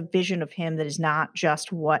has a vision of him that is not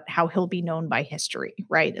just how he'll be known by history,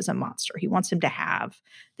 right, as a monster. He wants him to have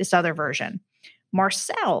this other version.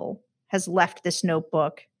 Marcel has left this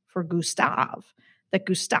notebook for Gustave, that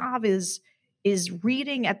Gustave is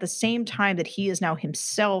reading at the same time that he is now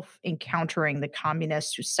himself encountering the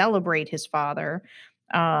communists who celebrate his father.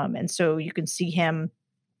 And so you can see him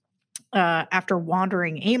after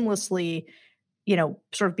wandering aimlessly,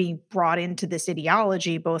 sort of being brought into this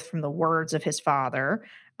ideology, both from the words of his father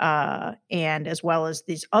and as well as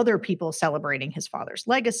these other people celebrating his father's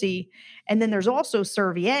legacy. And then there's also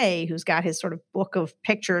Servier, who's got his sort of book of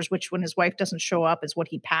pictures, which when his wife doesn't show up is what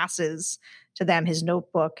he passes to them, his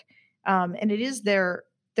notebook. And it is they're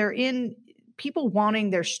in people wanting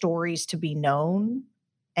their stories to be known.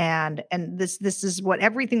 And this is what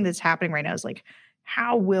everything that's happening right now is like,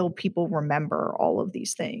 how will people remember all of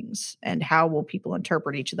these things and how will people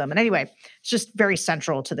interpret each of them? And anyway, it's just very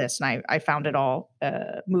central to this. And I found it all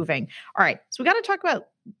moving. All right. So we got to talk about,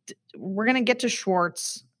 we're going to get to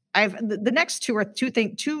Schwartz. I've the next two are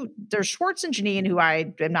there's Schwartz and Janine, who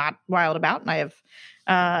I am not wild about. And I have,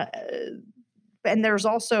 and there's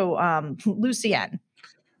also Lucienne.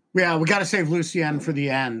 Yeah, we got to save Lucienne for the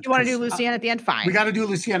end. You want to do Lucienne at the end? Fine. We got to do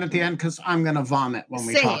Lucienne at the end because I'm going to vomit when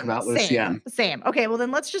we talk about Lucienne. Same. Okay, well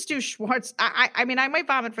then let's just do Schwartz. I mean, I might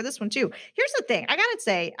vomit for this one too. Here's the thing. I got to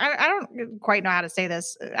say, I don't quite know how to say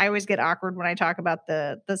this. I always get awkward when I talk about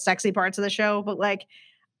the sexy parts of the show, but like,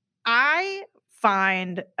 I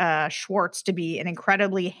find Schwartz to be an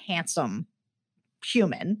incredibly handsome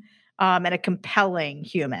human and a compelling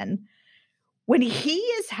human. When he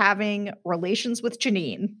is having relations with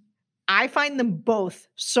Janine, I find them both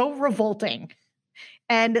so revolting.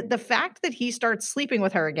 And the fact that he starts sleeping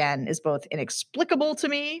with her again is both inexplicable to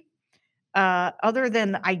me, other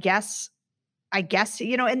than I guess,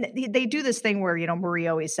 and they do this thing where, Marie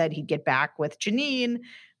always said he'd get back with Janine,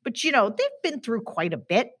 but, they've been through quite a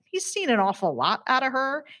bit. He's seen an awful lot out of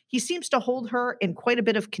her. He seems to hold her in quite a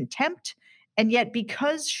bit of contempt. And yet,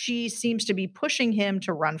 because she seems to be pushing him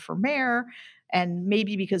to run for mayor, and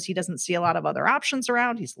maybe because he doesn't see a lot of other options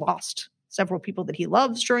around, he's lost several people that he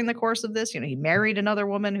loves during the course of this. He married another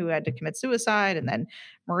woman who had to commit suicide, and then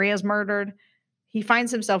Maria's murdered. He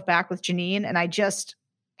finds himself back with Janine, and I just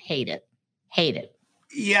hate it. Hate it.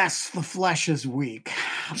 Yes, the flesh is weak.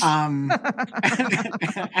 And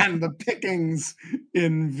the pickings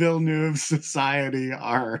in Villeneuve's society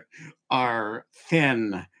are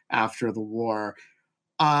thin after the war.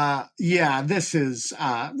 This is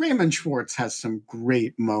Raymond Schwartz has some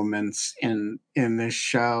great moments in this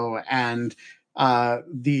show, and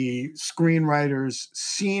the screenwriters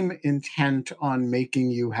seem intent on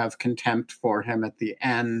making you have contempt for him at the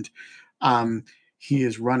end. He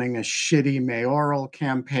is running a shitty mayoral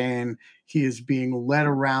campaign. He is being led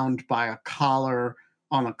around by a collar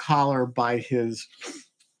by his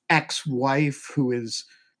ex-wife, who is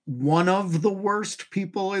one of the worst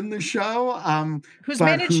people in the show. Who's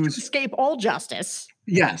managed to escape all justice.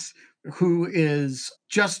 Yes, who is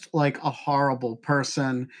just like a horrible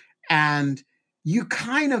person. And you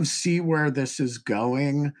kind of see where this is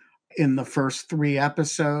going in the first 3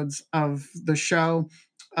 episodes of the show,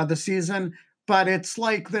 the season. But it's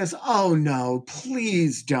like this, oh no,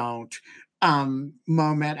 please don't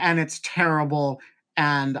moment. And it's terrible.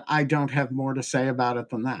 And I don't have more to say about it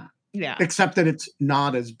than that. Yeah. Except that it's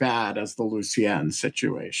not as bad as the Lucienne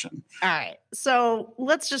situation. All right. So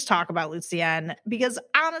let's just talk about Lucienne, because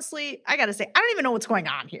honestly, I got to say, I don't even know what's going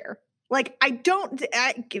on here. Like, I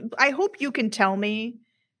hope you can tell me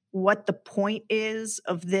what the point is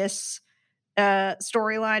of this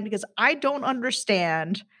storyline, because I don't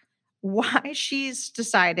understand why she's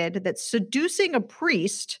decided that seducing a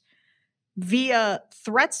priest via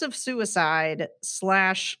threats of suicide /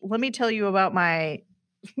 let me tell you about my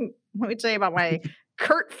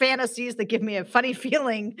curt fantasies that give me a funny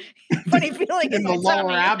feeling in the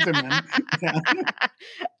lower abdomen.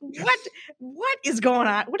 What is going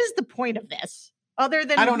on? What is the point of this? Other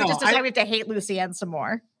than I don't know. Just we have to hate Lucienne some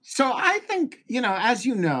more. So I think, as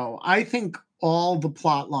you know, I think all the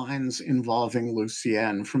plot lines involving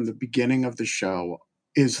Lucienne from the beginning of the show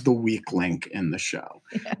is the weak link in the show.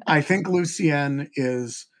 Yeah. I think Lucienne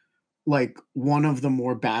is like one of the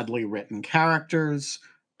more badly written characters.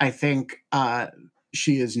 I think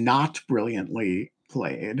she is not brilliantly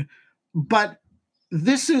played, but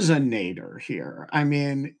this is a nadir here. I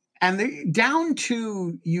mean, and down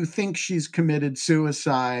to you think she's committed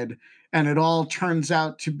suicide, and it all turns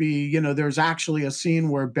out to be, there's actually a scene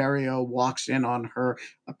where Berrio walks in on her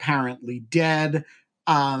apparently dead,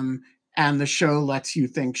 and the show lets you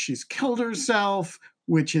think she's killed herself,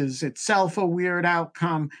 which is itself a weird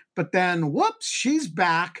outcome. But then, whoops, she's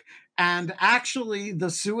back. And actually, the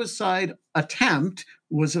suicide attempt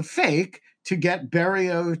was a fake to get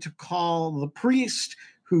Berrio to call the priest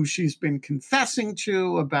who she's been confessing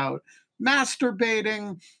to about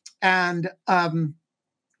masturbating, and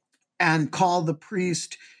call the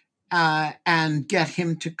priest and get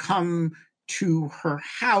him to come to her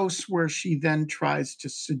house, where she then tries to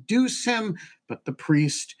seduce him. But the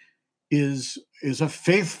priest is a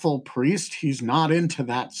faithful priest. He's not into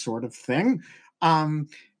that sort of thing. I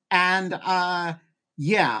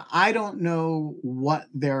don't know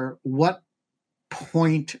what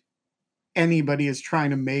point anybody is trying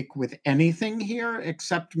to make with anything here,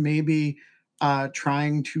 except maybe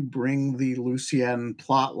trying to bring the Lucienne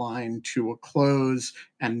plotline to a close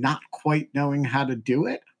and not quite knowing how to do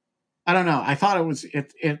it. I don't know. I thought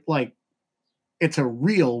it's a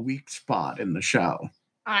real weak spot in the show.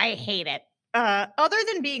 I hate it. Other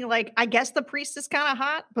than being like, I guess the priest is kind of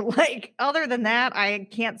hot, but like, other than that, I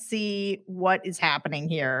can't see what is happening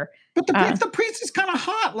here. But the priest is kind of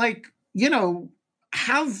hot. Like,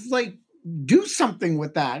 do something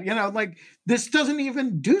with that. This doesn't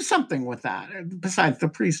even do something with that. Besides, the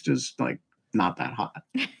priest is like not that hot.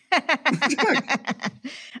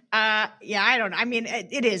 I don't know. I mean,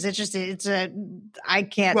 it is. I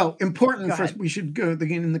can't. Well, important for us, we should go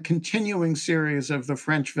in the continuing series of the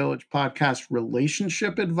French Village podcast,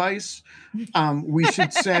 relationship advice. We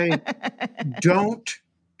should say, don't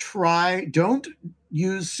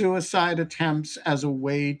use suicide attempts as a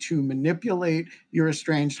way to manipulate your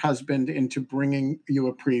estranged husband into bringing you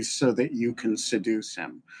a priest so that you can seduce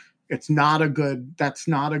him. That's not a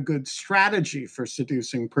good strategy for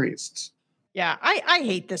seducing priests. Yeah, I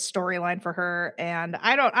hate this storyline for her, and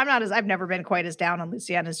I've never been quite as down on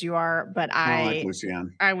Lucienne as you are, but I like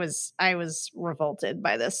Lucienne. I was revolted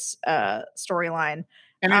by this storyline.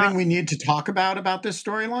 Anything we need to talk about this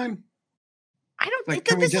storyline? I don't.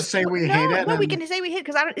 Can we just say we hate it? No, we can say we hate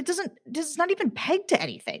it because it's not even pegged to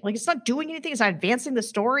anything. Like, it's not doing anything. It's not advancing the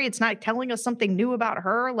story. It's not telling us something new about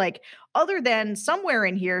her. Like, other than somewhere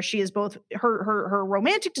in here, she is both her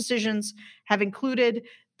romantic decisions have included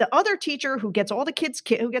the other teacher who gets all the kids,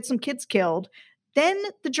 who gets some kids killed, then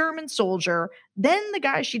the German soldier, then the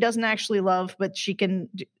guy she doesn't actually love, but she can,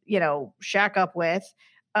 shack up with,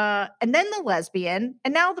 and then the lesbian,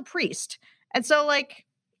 and now the priest. And so, like,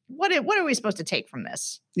 what are we supposed to take from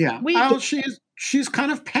this? Yeah. Oh, she's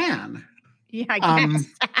kind of pan. Yeah, I guess.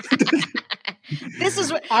 This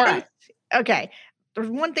is what. All right. Okay. There's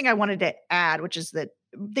one thing I wanted to add, which is that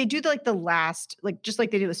they do the last, like, just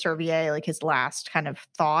like they do with Servier, like his last kind of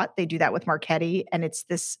thought. They do that with Marchetti, and it's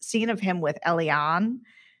this scene of him with Eliane,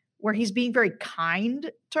 where he's being very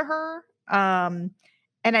kind to her. And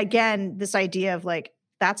again, this idea of like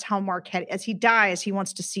that's how Marchetti, as he dies, he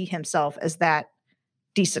wants to see himself as that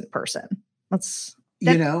decent person.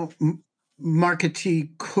 Marchetti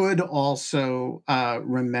could also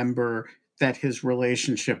remember that his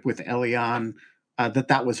relationship with Eliane,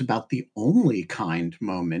 that was about the only kind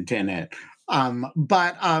moment in it.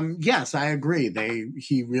 But yes, I agree.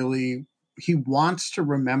 He wants to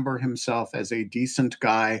remember himself as a decent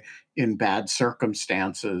guy in bad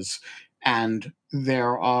circumstances. And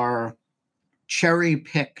there are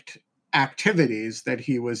cherry-picked activities that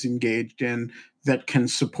he was engaged in that can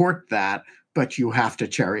support that, but you have to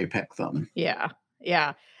cherry pick them. Yeah.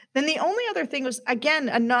 Yeah. Then the only other thing was, again,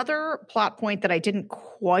 another plot point that I didn't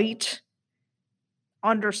quite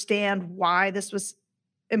understand why this was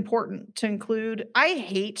important to include. I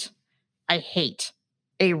hate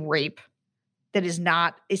a rape that is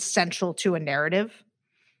not essential to a narrative.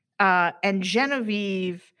 And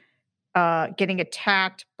Genevieve getting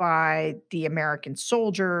attacked by the American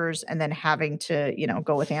soldiers and then having to,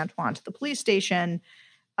 go with Antoine to the police station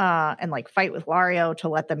and like fight with Lario to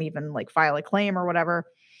let them even like file a claim or whatever.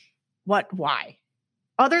 Why?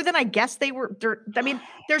 Other than I guess the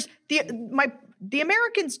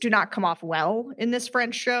Americans do not come off well in this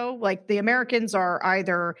French show. Like the Americans are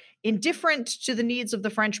either indifferent to the needs of the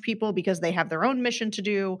French people because they have their own mission to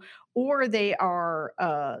do, or they are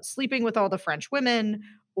sleeping with all the French women,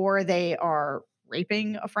 or they are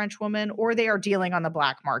raping a French woman, or they are dealing on the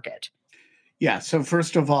black market. Yeah. So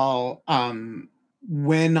first of all,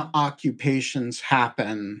 when occupations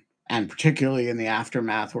happen, and particularly in the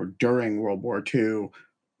aftermath or during World War II,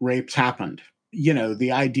 rapes happened.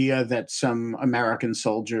 The idea that some American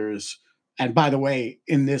soldiers, and by the way,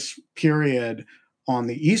 in this period on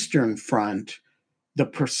the Eastern Front, the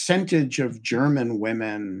percentage of German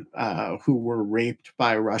women who were raped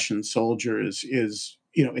by Russian soldiers is,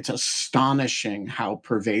 it's astonishing how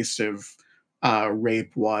pervasive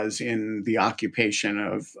rape was in the occupation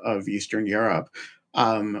of Eastern Europe.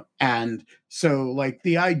 And so, like,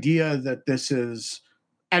 the idea that this is,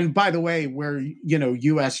 and by the way, where,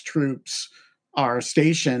 US troops are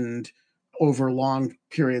stationed over long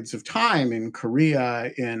periods of time in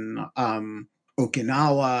Korea, in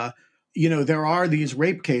Okinawa, there are these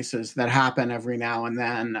rape cases that happen every now and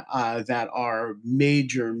then that are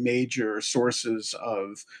major sources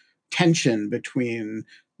of tension between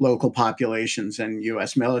local populations and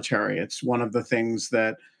US military. It's one of the things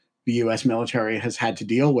that the US military has had to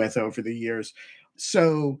deal with over the years.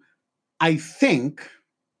 So I think,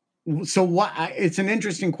 it's an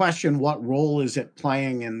interesting question. What role is it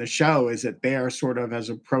playing in the show? Is it there sort of as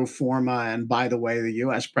a pro forma? And by the way, the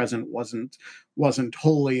US president wasn't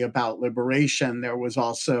wholly about liberation. There was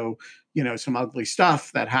also, some ugly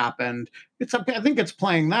stuff that happened. I think it's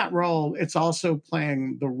playing that role. It's also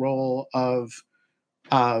playing the role of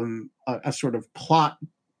a sort of plot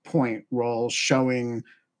point role, showing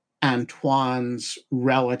Antoine's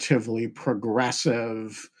relatively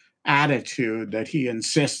progressive attitude, that he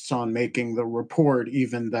insists on making the report,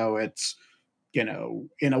 even though it's, in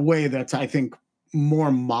a way that's, I think,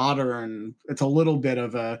 more modern. It's a little bit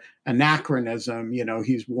of a anachronism.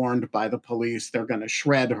 He's warned by the police they're going to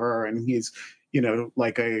shred her, and he's,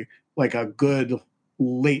 like a good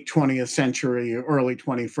late 20th century, early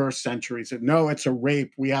 21st century, said, no, it's a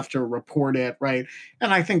rape. We have to report it, right?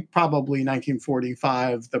 And I think probably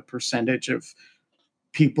 1945, the percentage of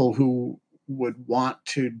people who would want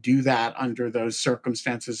to do that under those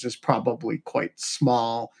circumstances is probably quite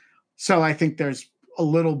small. So I think there's a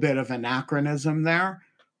little bit of anachronism there.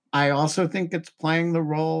 I also think it's playing the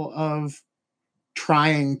role of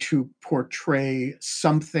trying to portray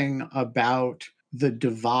something about the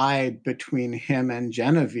divide between him and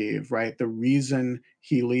Genevieve, right? The reason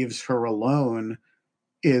he leaves her alone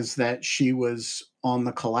is that she was on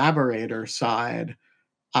the collaborator side.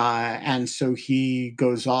 And so he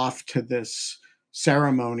goes off to this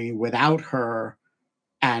ceremony without her,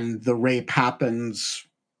 and the rape happens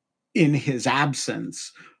in his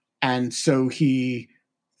absence. And so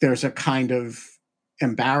there's a kind of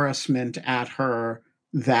embarrassment at her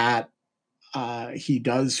that he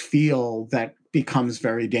does feel that becomes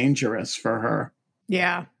very dangerous for her.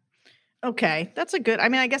 Yeah. Okay. That's a good, I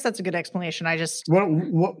mean, I guess that's a good explanation.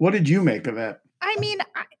 What did you make of it? I mean,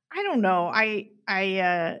 I don't know. I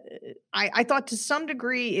thought to some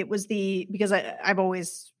degree it was because I've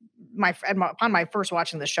always, upon my first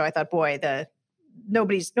watching the show, I thought, boy,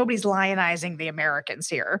 nobody's lionizing the Americans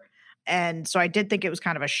here. And so I did think it was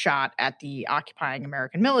kind of a shot at the occupying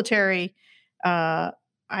American military.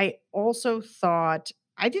 I also thought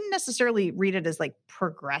I didn't necessarily read it as like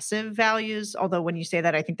progressive values, although when you say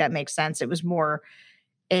that, I think that makes sense. It was more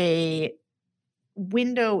a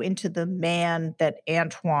window into the man that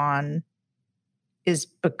Antoine is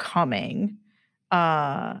becoming.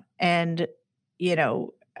 And, you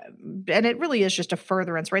know, and it really is just a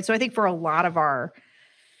furtherance, right? So I think for a lot of our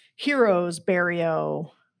heroes,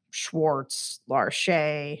 Barrio, Schwartz,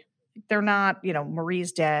 Larche, they're not,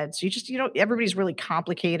 Marie's dead. So everybody's really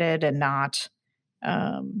complicated and not,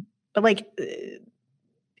 but like,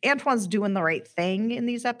 Antoine's doing the right thing in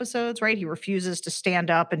these episodes, right? He refuses to stand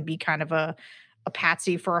up and be kind of a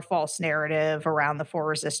patsy for a false narrative around the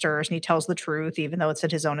four resistors, and he tells the truth, even though it's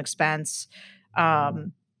at his own expense.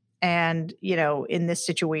 And, in this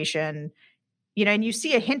situation, and you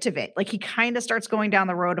see a hint of it. Like he kind of starts going down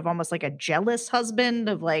the road of almost like a jealous husband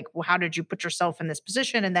of like, well, how did you put yourself in this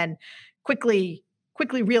position? And then quickly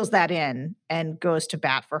reels that in and goes to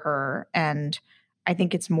bat for her. And I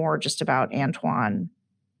think it's more just about Antoine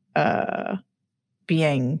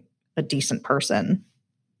being a decent person.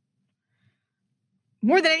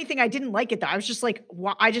 More than anything, I didn't like it though. I was just like,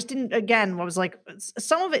 I just didn't. Again, I was like,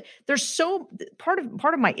 some of it. There's part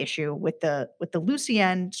of my issue with the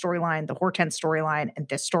Lucienne storyline, the Hortense storyline, and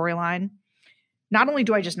this storyline. Not only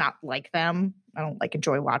do I just not like them, I don't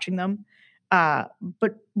enjoy watching them,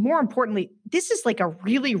 but more importantly, this is like a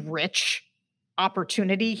really rich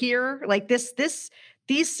opportunity here. Like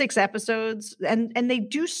these 6 episodes, and they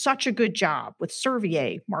do such a good job with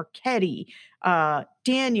Servier, Marchetti,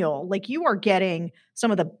 Daniel. Like you are getting some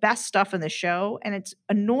of the best stuff in the show, and it's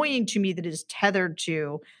annoying to me that it is tethered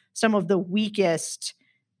to some of the weakest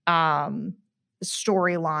storylines,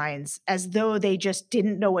 as though they just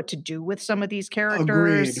didn't know what to do with some of these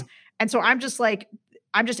characters. Agreed. And so I'm just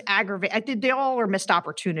aggravated. I think they all are missed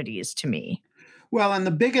opportunities to me. Well, and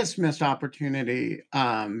the biggest missed opportunity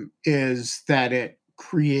is that it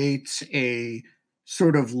creates a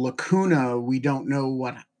sort of lacuna. We don't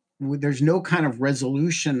know there's no kind of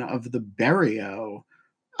resolution of the Barrio.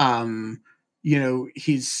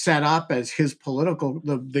 He's set up as his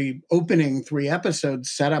the opening 3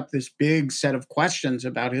 episodes set up this big set of questions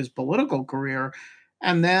about his political career.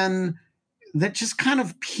 And then that just kind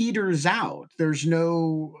of peters out. There's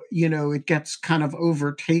no, it gets kind of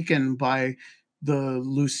overtaken by the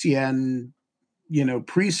Lucienne,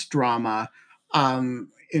 priest drama,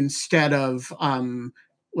 instead of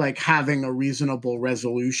like having a reasonable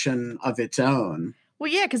resolution of its own. Well,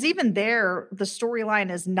 yeah, because even there, the storyline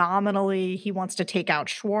is nominally he wants to take out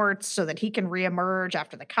Schwartz so that he can reemerge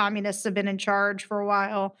after the communists have been in charge for a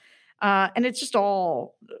while. And it's just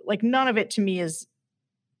all like none of it to me is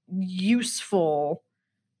useful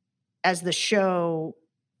as the show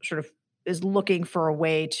sort of is looking for a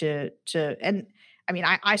way to and I mean,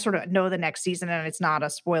 I sort of know the next season, and it's not a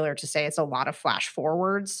spoiler to say it's a lot of flash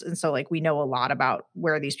forwards. And so like we know a lot about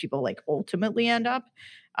where these people like ultimately end up.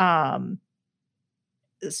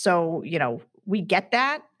 So, we get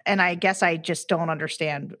that. And I guess I just don't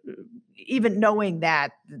understand, even knowing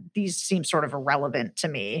that these seem sort of irrelevant to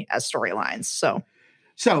me as storylines. So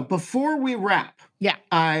before we wrap, yeah,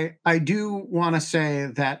 I do want to say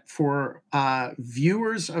that for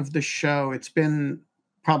viewers of the show, it's been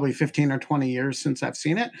probably 15 or 20 years since I've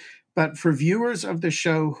seen it. But for viewers of the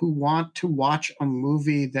show who want to watch a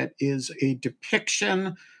movie that is a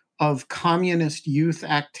depiction of communist youth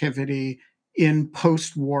activity in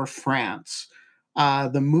post-war France,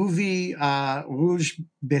 the movie Rouge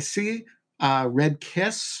Baiser, Red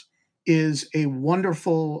Kiss, is a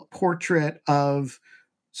wonderful portrait of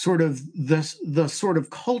sort of the sort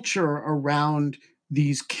of culture around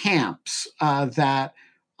these camps that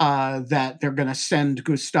they're going to send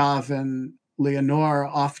Gustave and Leonore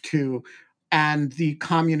off to, and the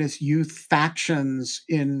communist youth factions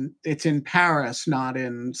it's in Paris, not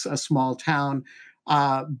in a small town,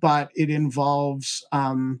 but it involves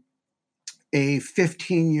a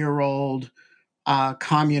 15-year-old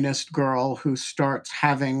communist girl who starts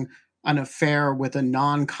having an affair with a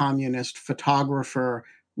non-communist photographer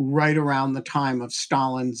right around the time of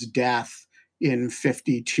Stalin's death in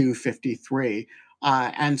 52, 53.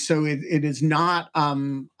 And so it is not,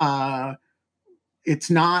 it's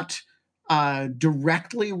not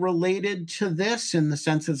directly related to this, in the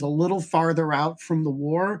sense it's a little farther out from the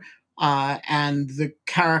war, and the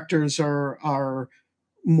characters are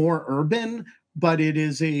more urban, but it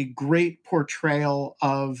is a great portrayal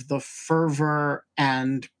of the fervor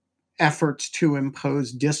and efforts to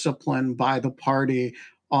impose discipline by the party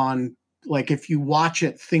on, like, if you watch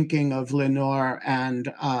it thinking of Lenore and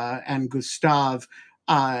Gustave,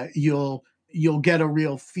 you'll get a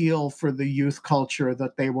real feel for the youth culture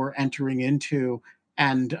that they were entering into,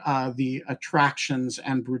 and the attractions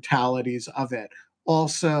and brutalities of it.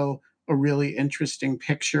 Also, a really interesting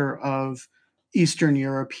picture of Eastern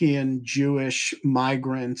European Jewish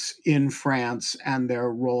migrants in France and their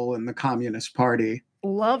role in the Communist Party.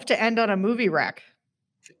 Love to end on a movie rec.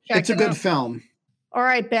 It's a good film. All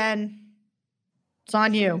right, Ben. It's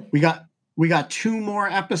on you. We got 2 more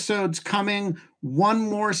episodes coming, 1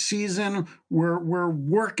 more season. We're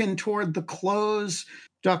working toward the close,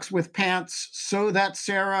 Ducks with Pants, so that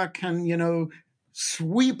Sarah can,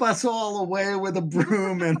 sweep us all away with a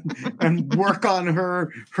broom and work on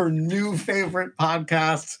her new favorite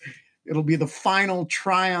podcasts. It'll be the final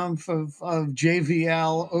triumph of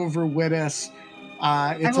JVL over Wittis.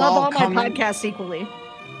 I love all coming. My podcasts equally.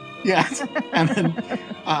 Yes. And then,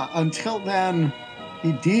 until then,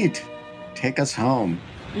 Edith, take us home.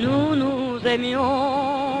 Nous nous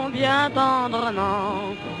aimions bien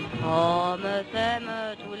tendrement, comme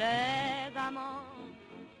s'aiment tous les amants.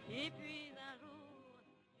 Et puis